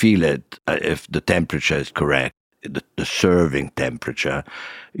don't feel it if the temperature is correct, the serving temperature.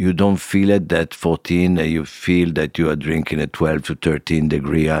 You don't feel it that 14, you feel that you are drinking a 12 to 13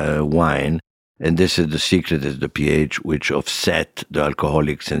 degree wine. And this is the secret, is the pH, which offset the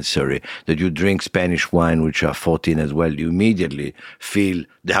alcoholic sensory. That you drink Spanish wine, which are 14 as well, you immediately feel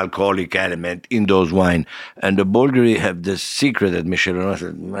the alcoholic element in those wine. And the Bulgari have this secret that Michel Renaud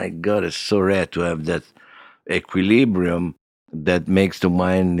said, my God, it's so rare to have that equilibrium that makes the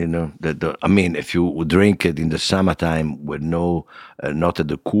wine, if you drink it in the summertime with not at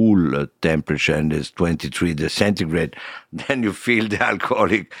the cool temperature, and it's 23 the centigrade, then you feel the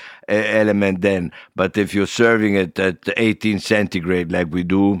alcoholic element then. But if you're serving it at 18 centigrade like we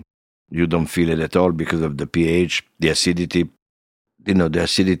do, you don't feel it at all because of the pH, the acidity. The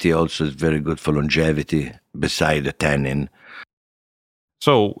acidity also is very good for longevity beside the tannin.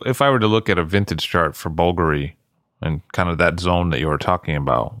 So if I were to look at a vintage chart for Bulgari and kind of that zone that you were talking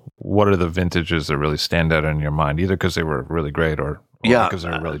about, what are the vintages that really stand out in your mind, either because they were really great or because they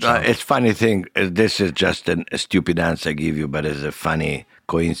were really challenging? It's funny thing. This is just a stupid answer I give you, but it's a funny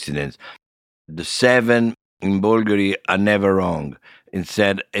coincidence. The 7 in Bulgari are never wrong.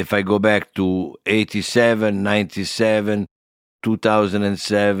 Instead, if I go back to 87, 97,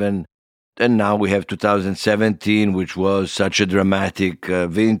 2007, and now we have 2017, which was such a dramatic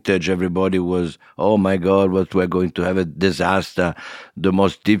vintage. Everybody was, oh my God, what we're going to have a disaster, the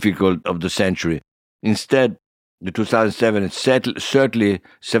most difficult of the century. Instead, the 2007, it's certainly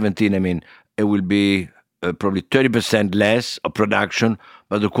 17, it will be probably 30% less of production,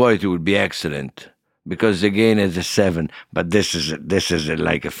 but the quality will be excellent. Because again, it's a 7, but this is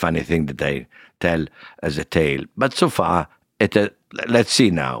like a funny thing that I tell as a tale. But so far, let's see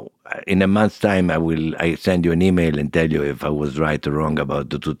now. In a month's time, I send you an email and tell you if I was right or wrong about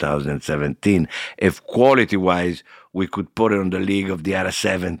the 2017. If quality-wise, we could put it on the league of the other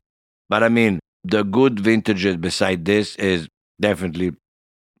 7. But the good vintages beside this is definitely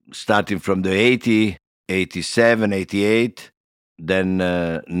starting from the 80, 87, 88, then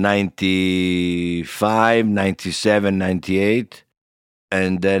 95, 97, 98,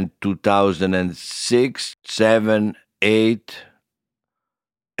 and then 2006, 7, 8,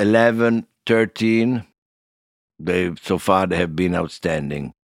 11, 13, so far they have been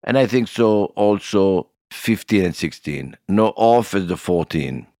outstanding. And I think so also 15 and 16. No off is the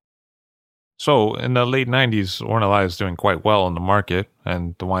 14. So in the late 90s, Ornellaia is doing quite well in the market,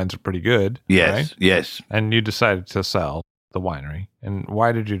 and the wines are pretty good. Yes, right? yes. And you decided to sell the winery. And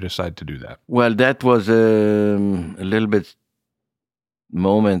why did you decide to do that? Well, that was a little bit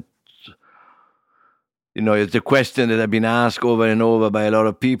moment. It's a question that I've been asked over and over by a lot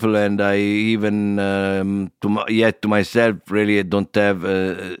of people, and I even, to myself, really I don't have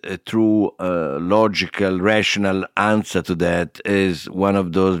a true logical, rational answer to that. Is one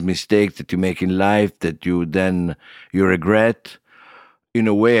of those mistakes that you make in life that you regret. In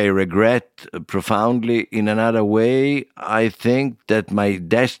a way, I regret profoundly. In another way, I think that my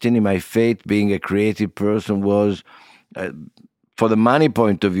destiny, my fate, being a creative person was... for the money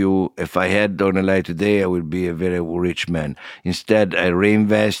point of view, if I had Ornellaia today, I would be a very rich man. Instead,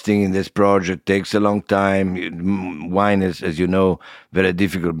 reinvesting in this project takes a long time. Wine is, as you know, very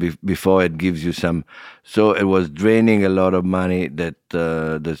difficult before it gives you some. So it was draining a lot of money, that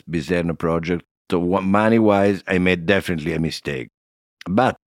this Biserno project. So money-wise, I made definitely a mistake.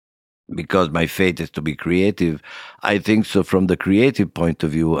 But because my fate is to be creative, I think so from the creative point of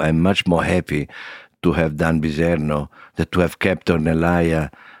view, I'm much more happy to have done Biserno than to have kept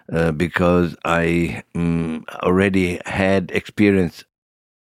Ornellaia, because I already had experienced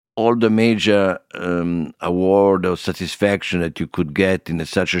all the major award or satisfaction that you could get in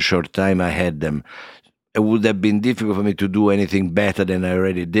such a short time. I had them. It would have been difficult for me to do anything better than I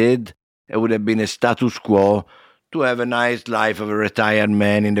already did. It would have been a status quo to have a nice life of a retired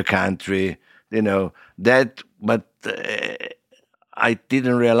man in the country, that. But I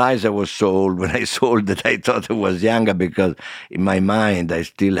didn't realize I was so old when I sold that. I thought I was younger, because in my mind I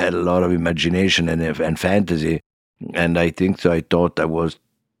still had a lot of imagination and fantasy, and I think so. I thought I was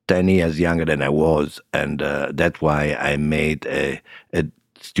 10 years younger than I was, and that's why I made a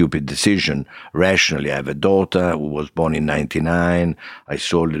stupid decision. Rationally, I have a daughter who was born in 1999. I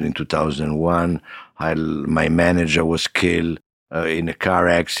sold it in 2001. My manager was killed in a car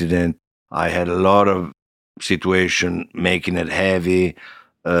accident. I had a lot of situation making it heavy,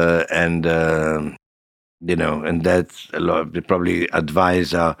 and and that's a lot. Probably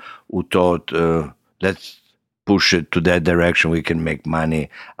advisor who thought, let's push it to that direction. We can make money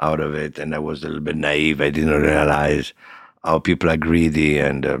out of it. And I was a little bit naive. I didn't realize how people are greedy,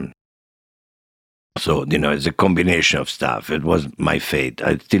 and so it's a combination of stuff. It was my fate.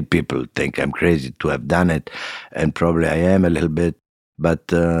 Still people think I'm crazy to have done it, and probably I am a little bit.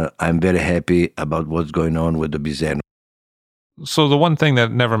 But I'm very happy about what's going on with the Biserno. So the one thing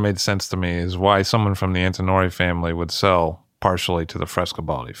that never made sense to me is why someone from the Antinori family would sell partially to the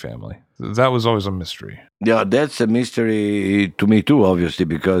Frescobaldi family. That was always a mystery. Yeah, that's a mystery to me too, obviously,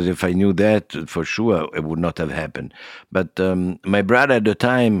 because if I knew that, for sure, it would not have happened. But my brother at the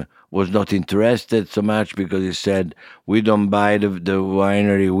time was not interested so much, because he said, we don't buy the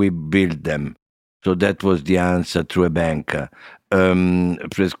winery, we build them. So that was the answer through a banker.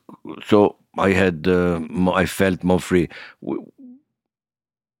 So I felt more free.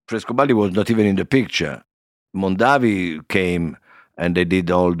 Frescobaldi was not even in the picture. Mondavi came and they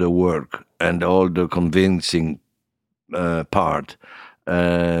did all the work and all the convincing part,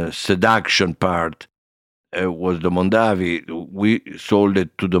 seduction part was the Mondavi. We sold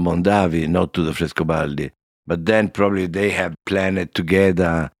it to the Mondavi, not to the Frescobaldi. But then probably they have planned it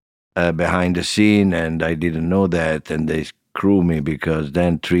together behind the scene, and I didn't know that, and they screw me, because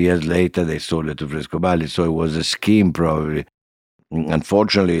then 3 years later they sold it to Frescobaldi. So it was a scheme, probably.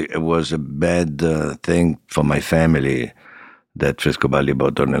 Unfortunately, it was a bad thing for my family that Frescobaldi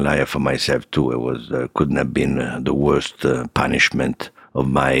bought Ornellaia. For myself too. It was couldn't have been the worst punishment of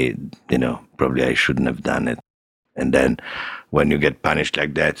my, probably I shouldn't have done it. And then when you get punished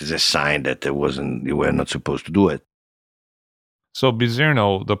like that, it's a sign that you were not supposed to do it. So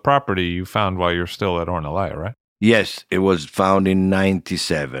Biserno, the property you found while you're still at Ornellaia, right? Yes, it was found in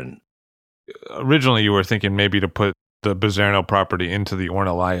 1997. Originally, you were thinking maybe to put the Biserno property into the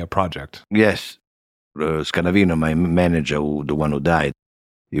Ornellaia project. Yes. Scanavino, my manager, the one who died,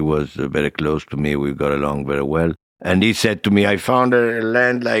 he was very close to me. We got along very well. And he said to me, I found a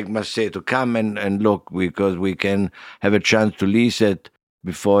land like Masseto. Come and look, because we can have a chance to lease it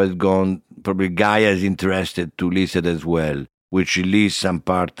before it's gone. Probably Gaia is interested to lease it as well, which he leased some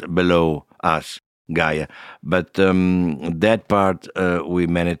part below us, Gaia. But that part, we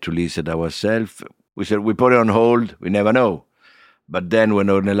managed to lease it ourselves. We said, we put it on hold. We never know. But then when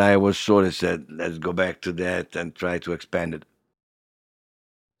Ornellaia was sold, I said, let's go back to that and try to expand it.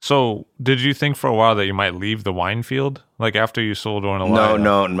 So did you think for a while that you might leave the wine field? Like after you sold Ornellaia?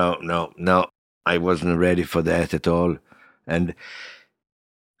 No. I wasn't ready for that at all. And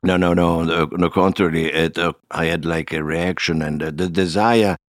no. On the contrary, I had like a reaction and the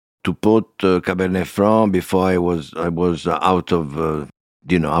desire to put Cabernet Franc before I was out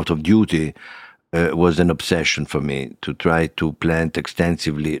of duty. Was an obsession for me to try to plant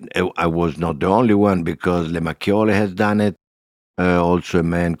extensively. I was not the only one, because Le Macchiole has done it. Also a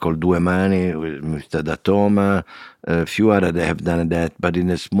man called Duemani, with Mr. Datoma, a few other that have done that, but in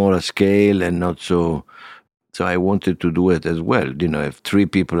a smaller scale and not so. So I wanted to do it as well. If 3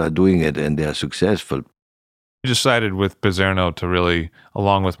 people are doing it and they are successful. You decided with Biserno to really,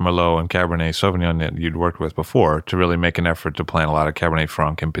 along with Merlot and Cabernet Sauvignon that you'd worked with before, to really make an effort to plant a lot of Cabernet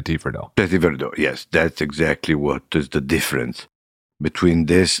Franc and Petit Verdot. Petit Verdot, yes. That's exactly what is the difference between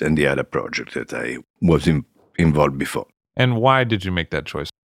this and the other project that I was involved before. And why did you make that choice?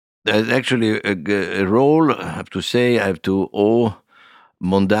 There's actually a role, I have to say, I have to owe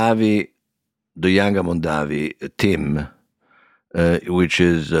Mondavi, the younger Mondavi, Tim, which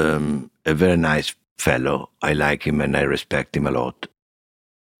is a very nice fellow. I like him and I respect him a lot.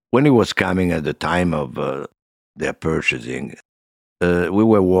 When he was coming at the time of their purchasing, we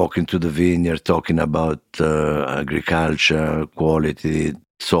were walking to the vineyard talking about agriculture, quality,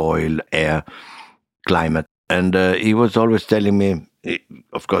 soil, air, climate. And he was always telling me,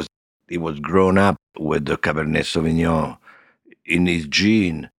 of course, he was grown up with the Cabernet Sauvignon in his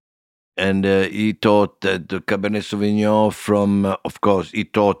gene. And he thought that the Cabernet Sauvignon of course, he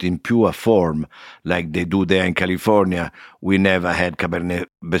thought in pure form, like they do there in California. We never had Cabernet.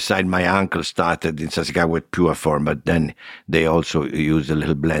 Beside my uncle started in Sassicaia with pure form, but then they also use a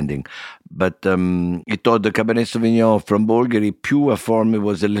little blending. But he thought the Cabernet Sauvignon from Bulgari, pure form, it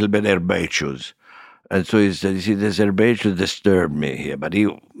was a little bit herbaceous. And so he said, you see, this herbaceous disturbed me here. But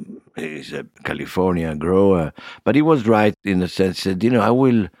he's a California grower. But he was right in the sense that,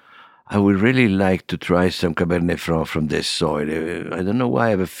 I would really like to try some Cabernet Franc from this soil. I don't know why I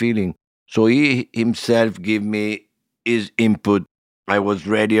have a feeling. So he himself gave me his input. I was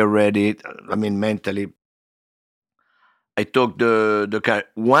ready already. I mean, mentally. I took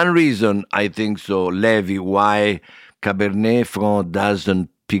one reason I think so, Levy, why Cabernet Franc doesn't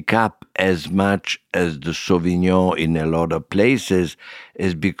pick up as much as the Sauvignon in a lot of places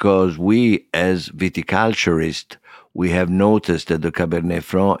is because we, as viticulturists, we have noticed that the Cabernet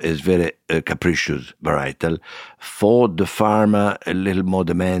Franc is very capricious varietal. For the farmer, a little more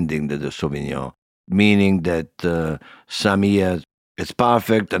demanding than the Sauvignon, meaning that some years it's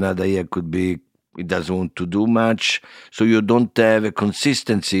perfect, another year could be it doesn't want to do much. So you don't have a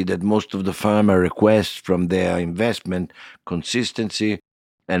consistency that most of the farmer requests from their investment, consistency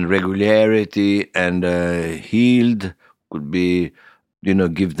and regularity and yield could be,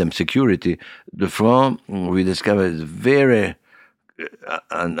 give them security. The Franc, we discovered, is very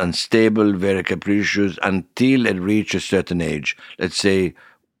unstable, very capricious until it reaches a certain age. Let's say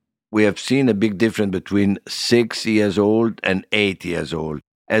we have seen a big difference between 6 years old and 8 years old.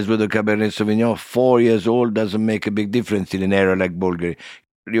 As with the Cabernet Sauvignon, 4 years old doesn't make a big difference in an area like Bulgaria.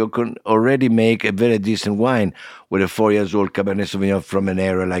 You can already make a very decent wine with a 4 years old Cabernet Sauvignon from an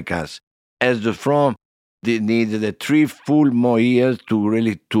area like us. As the Franc needed a 3 full more years to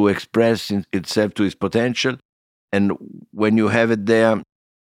really to express itself to its potential. And when you have it there,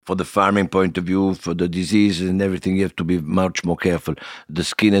 for the farming point of view, for the diseases and everything, you have to be much more careful. The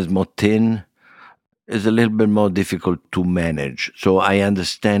skin is more thin, is a little bit more difficult to manage. So I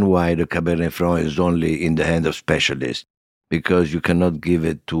understand why the Cabernet Franc is only in the hand of specialists, because you cannot give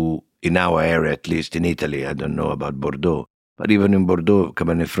it to, in our area, at least in Italy, I don't know about Bordeaux, but even in Bordeaux,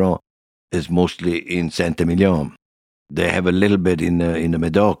 Cabernet Franc is mostly in Saint-Emilion. They have a little bit in the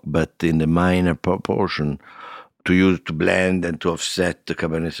Medoc, but in the minor proportion to use to blend and to offset the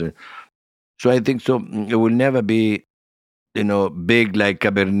Cabernet Sauvignon. So I think so. It will never be, big like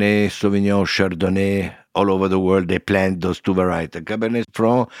Cabernet Sauvignon, Chardonnay. All over the world, they plant those two varieties. Cabernet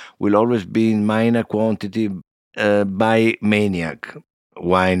Franc will always be in minor quantity by maniac,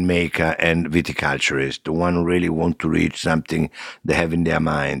 winemaker, and viticulturist. The one who really want to reach something they have in their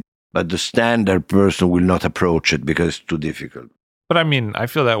mind. But the standard person will not approach it because it's too difficult. But I mean, I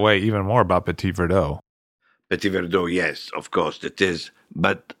feel that way even more about Petit Verdot. Petit Verdot, yes, of course, it is.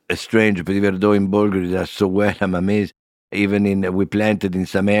 But a strange Petit Verdot in Bulgaria does so well, I'm amazed. Even we planted in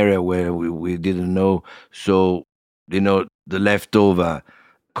some area where we didn't know. So, the leftover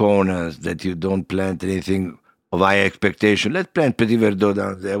corners that you don't plant anything of high expectation. Let's plant Petit Verdot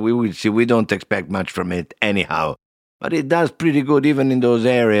down there. We will see. We don't expect much from it anyhow. But it does pretty good even in those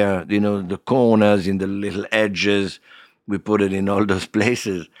areas, the corners, in the little edges. We put it in all those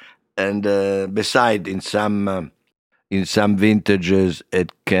places. And beside, in some vintages,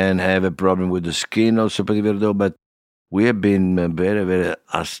 it can have a problem with the skin also, Petit Verdot, but we have been very, very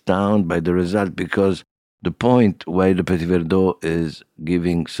astounded by the result, because the point why the Petit Verdot is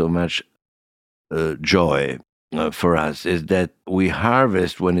giving so much joy for us is that we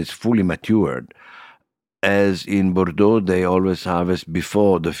harvest when it's fully matured. As in Bordeaux, they always harvest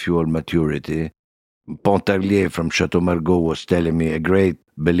before the fuel maturity. Pontarlier from Chateau Margaux was telling me, a great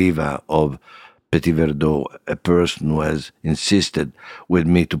believer of Petit Verdot, a person who has insisted with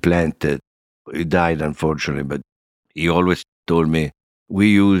me to plant it. He died, unfortunately, but he always told me, we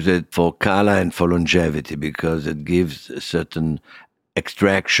use it for color and for longevity because it gives a certain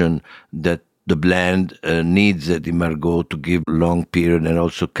extraction that the blend needs it in Margaux to give long period and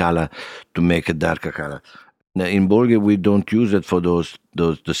also color to make a darker color. Now, in Bulgaria, we don't use it for those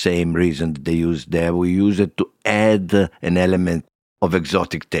the same reason that they use there. We use it to add an element of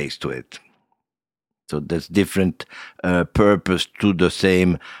exotic taste to it. So there's different purpose to the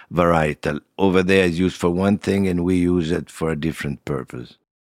same varietal. Over there, it's used for one thing, and we use it for a different purpose.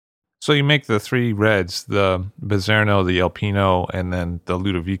 So you make the three reds, the Bizerno, the Alpino, and then the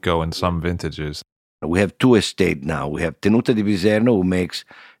Ludovico in some vintages. We have two estates now. We have Tenuta di Bizerno, who makes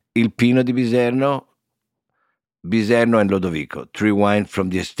Il Pino di Bizerno, Bizerno and Lodovico, three wines from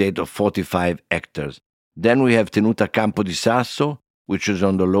the estate of 45 hectares. Then we have Tenuta Campo di Sasso, which is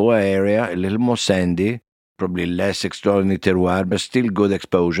on the lower area, a little more sandy, probably less extraordinary terroir, but still good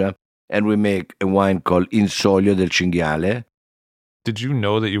exposure. And we make a wine called Insolio del Cinghiale. Did you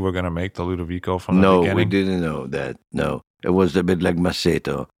know that you were going to make the Ludovico from the No, beginning? we didn't know that. No, it was a bit like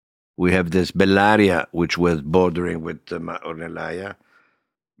Masseto. We have this Bellaria, which was bordering with Ornellaia,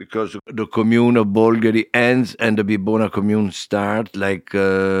 because the commune of Bolgheri ends and the Bibona commune start, like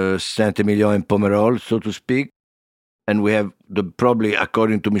Saint-Emilion and Pomerol, so to speak. And we have probably,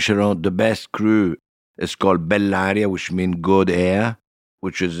 according to Michelin, the best cru is called Bellaria, which means good air,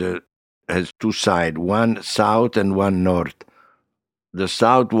 which is has two sides, one south and one north. The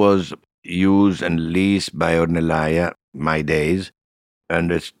south was used and leased by Ornellaia, my days,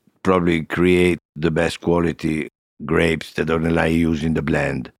 and it's probably create the best quality grapes that Ornellaia use in the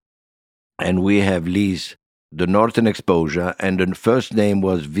blend. And we have leased the northern exposure, and the first name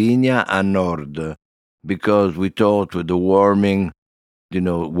was Vigna a Nord, because we thought with the warming,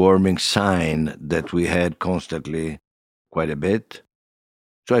 warming sign that we had constantly quite a bit.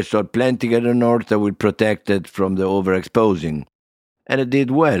 So I started planting at the north that would protect it from the overexposing. And it did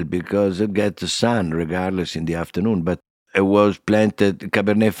well because it got the sun regardless in the afternoon. But it was planted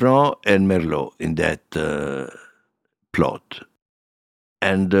Cabernet Franc and Merlot in that plot.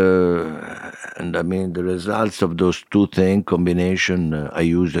 And I mean, the results of those two things, combination, I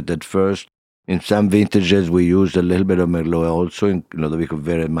used it at first. In some vintages, we used a little bit of Merlot also, in Lodovico,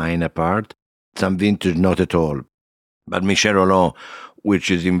 very minor part. Some vintage, not at all. But Michel Roland,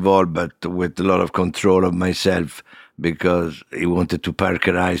 which is involved, but with a lot of control of myself, because he wanted to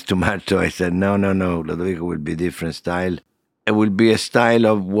Parkerize too much. So I said, no, Lodovico will be different style. It will be a style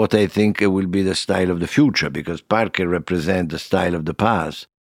of what I think it will be the style of the future, because Parker represents the style of the past.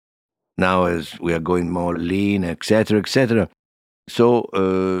 Now, as we are going more lean, etc., etc. So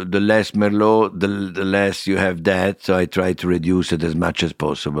the less Merlot, the less you have that. So I try to reduce it as much as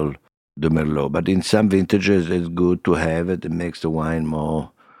possible, the Merlot. But in some vintages, it's good to have it. It makes the wine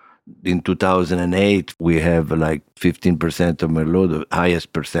more. In 2008, we have like 15% of Merlot, the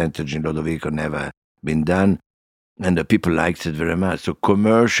highest percentage in Lodovico never been done. And the people liked it very much. So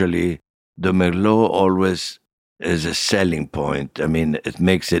commercially, the Merlot always is a selling point. I mean, it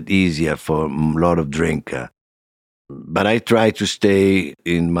makes it easier for a lot of drinker. But I try to stay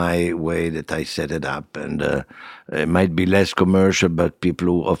in my way that I set it up. And it might be less commercial, but people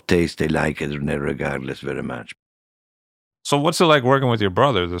who of taste, they like it regardless very much. So what's it like working with your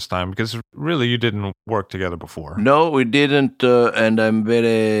brother this time? Because really, you didn't work together before. No, we didn't, and I'm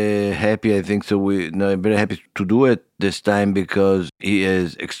very happy. I think so. I'm very happy to do it this time because he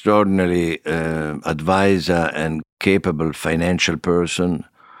is extraordinarily advisor and capable financial person.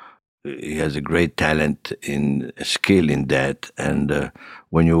 He has a great talent in skill in that, and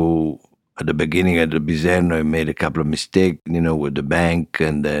when you at the beginning at the Bizerno, I made a couple of mistakes, with the bank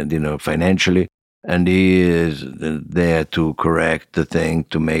and financially. And he is there to correct the thing,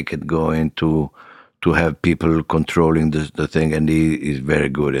 to make it go into, to have people controlling the thing. And he is very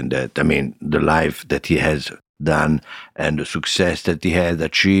good in that. I mean, the life that he has done and the success that he has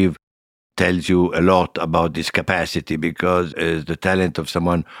achieved tells you a lot about this capacity, because it's the talent of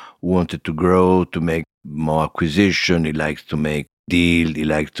someone who wanted to grow, to make more acquisition. He likes to make deal. He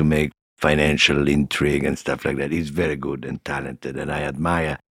likes to make financial intrigue and stuff like that. He's very good and talented, and I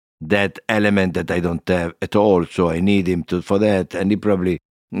admire that element that I don't have at all. So I need him for that, and he probably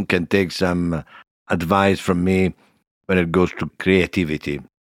can take some advice from me when it goes to creativity.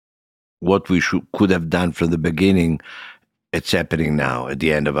 What we could have done from the beginning, it's happening now at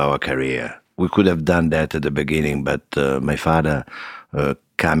the end of our career. We could have done that at the beginning, but my father,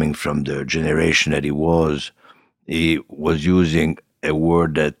 coming from the generation that he was using a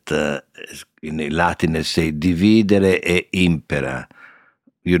word that in Latin they say dividere e impera.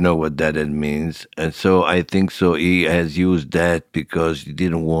 You know what that means. And so I think so he has used that because he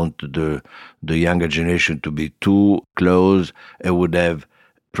didn't want the younger generation to be too close. It would have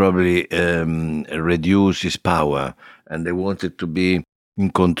probably reduced his power. And they wanted to be in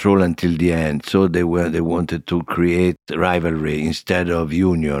control until the end. So they wanted to create rivalry instead of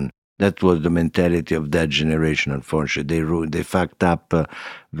union. That was the mentality of that generation. Unfortunately, they fucked up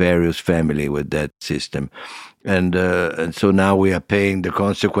various family with that system, and so now we are paying the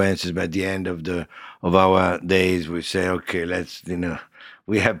consequences. By the end of our days, we say, okay, let's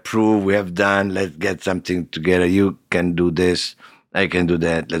we have proved, we have done. Let's get something together. You can do this, I can do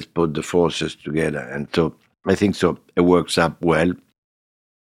that. Let's put the forces together, and so I think so. It works up well.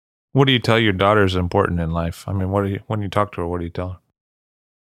 What do you tell your daughter is important in life? I mean, when you talk to her, what do you tell her?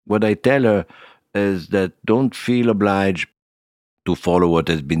 What I tell her is that don't feel obliged to follow what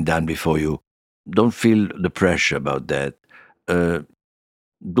has been done before you. Don't feel the pressure about that. Uh,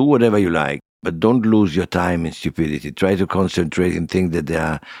 do whatever you like, but don't lose your time in stupidity. Try to concentrate in things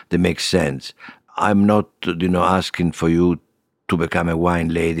that make sense. I'm not, asking for you to become a wine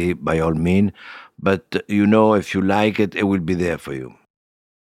lady by all means, but if you like it, it will be there for you.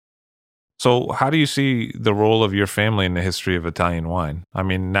 So how do you see the role of your family in the history of Italian wine? I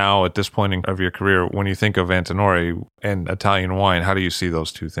mean, now at this point of your career, when you think of Antinori and Italian wine, how do you see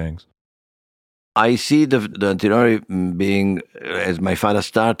those two things? I see the Antinori being, as my father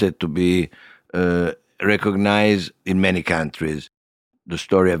started, to be recognized in many countries. The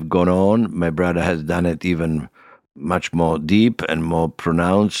story have gone on. My brother has done it even much more deep and more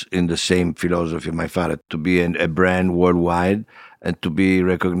pronounced in the same philosophy of my father, to be a brand worldwide and to be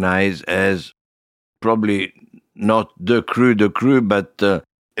recognized as probably not the cru, but a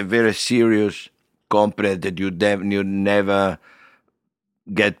very serious company that you never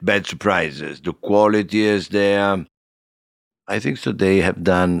get bad surprises. The quality is there. I think so. They have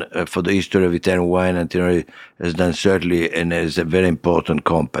done for the history of Italian wine. Antinori has done certainly, and is a very important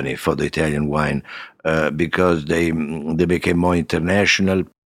company for the Italian wine because they became more international.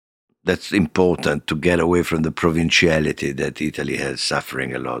 That's important to get away from the provinciality that Italy has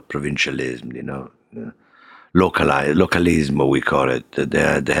suffering a lot. Provincialism, localismo, we call it.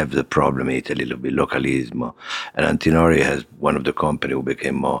 They have the problem in Italy, with localismo. And Antinori has one of the company who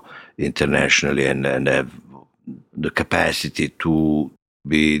became more internationally and have the capacity to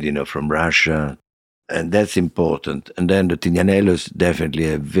be, from Russia. And that's important. And then the Tignanello is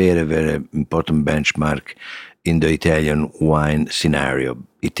definitely a very, very important benchmark in the Italian wine scenario.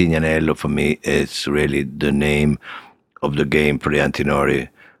 Tignanello, for me, is really the name of the game for the Antinori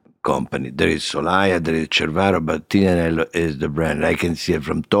company. There is Solaia, there is Cervaro, but Tignanello is the brand. I can see it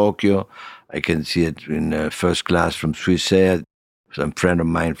from Tokyo. I can see it in first class from Swissair. Some friend of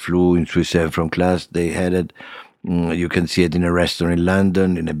mine flew in Swissair from class. They had it. You can see it in a restaurant in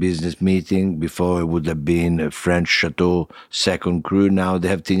London, in a business meeting. Before it would have been a French Chateau second cru. Now they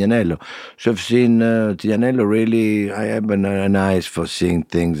have Tignanello. So I've seen Tignanello really, I have an eyes for seeing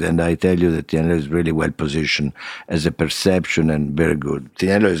things. And I tell you that Tignanello is really well positioned as a perception and very good.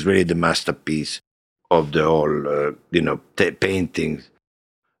 Tignanello is really the masterpiece of the whole, paintings.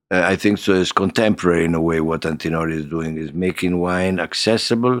 I think so. It's contemporary in a way. What Antinori is doing is making wine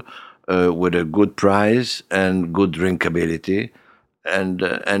accessible with a good price and good drinkability,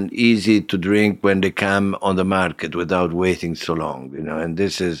 and easy to drink when they come on the market without waiting so long. And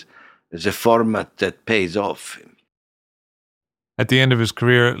this is a format that pays off. At the end of his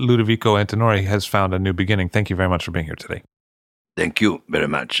career, Lodovico Antinori has found a new beginning. Thank you very much for being here today. Thank you very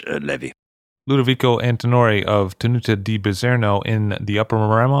much, Levi. Lodovico Antinori of Tenuta di Bizerno in the Upper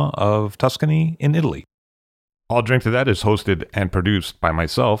Maremma of Tuscany in Italy. I'll Drink to That is hosted and produced by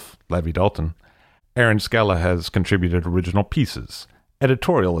myself, Levi Dalton. Aaron Scala has contributed original pieces.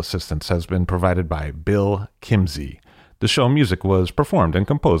 Editorial assistance has been provided by Bill Kimsey. The show music was performed and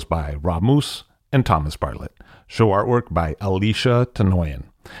composed by Rob Moose and Thomas Bartlett. Show artwork by Alicia Tenoyan.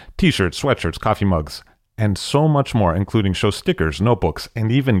 T-shirts, sweatshirts, coffee mugs, and so much more, including show stickers, notebooks,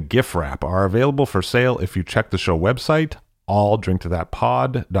 and even gift wrap, are available for sale if you check the show website,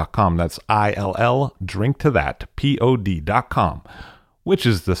 alldrinktothatpod.com. That's ILL drinktothatpod.com, which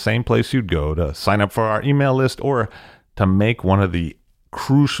is the same place you'd go to sign up for our email list or to make one of the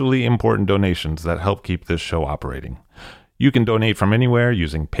crucially important donations that help keep this show operating. You can donate from anywhere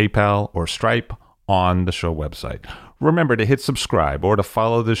using PayPal or Stripe on the show website. Remember to hit subscribe or to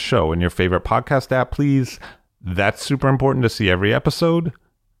follow this show in your favorite podcast app, please. That's super important to see every episode.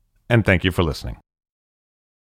 And thank you for listening.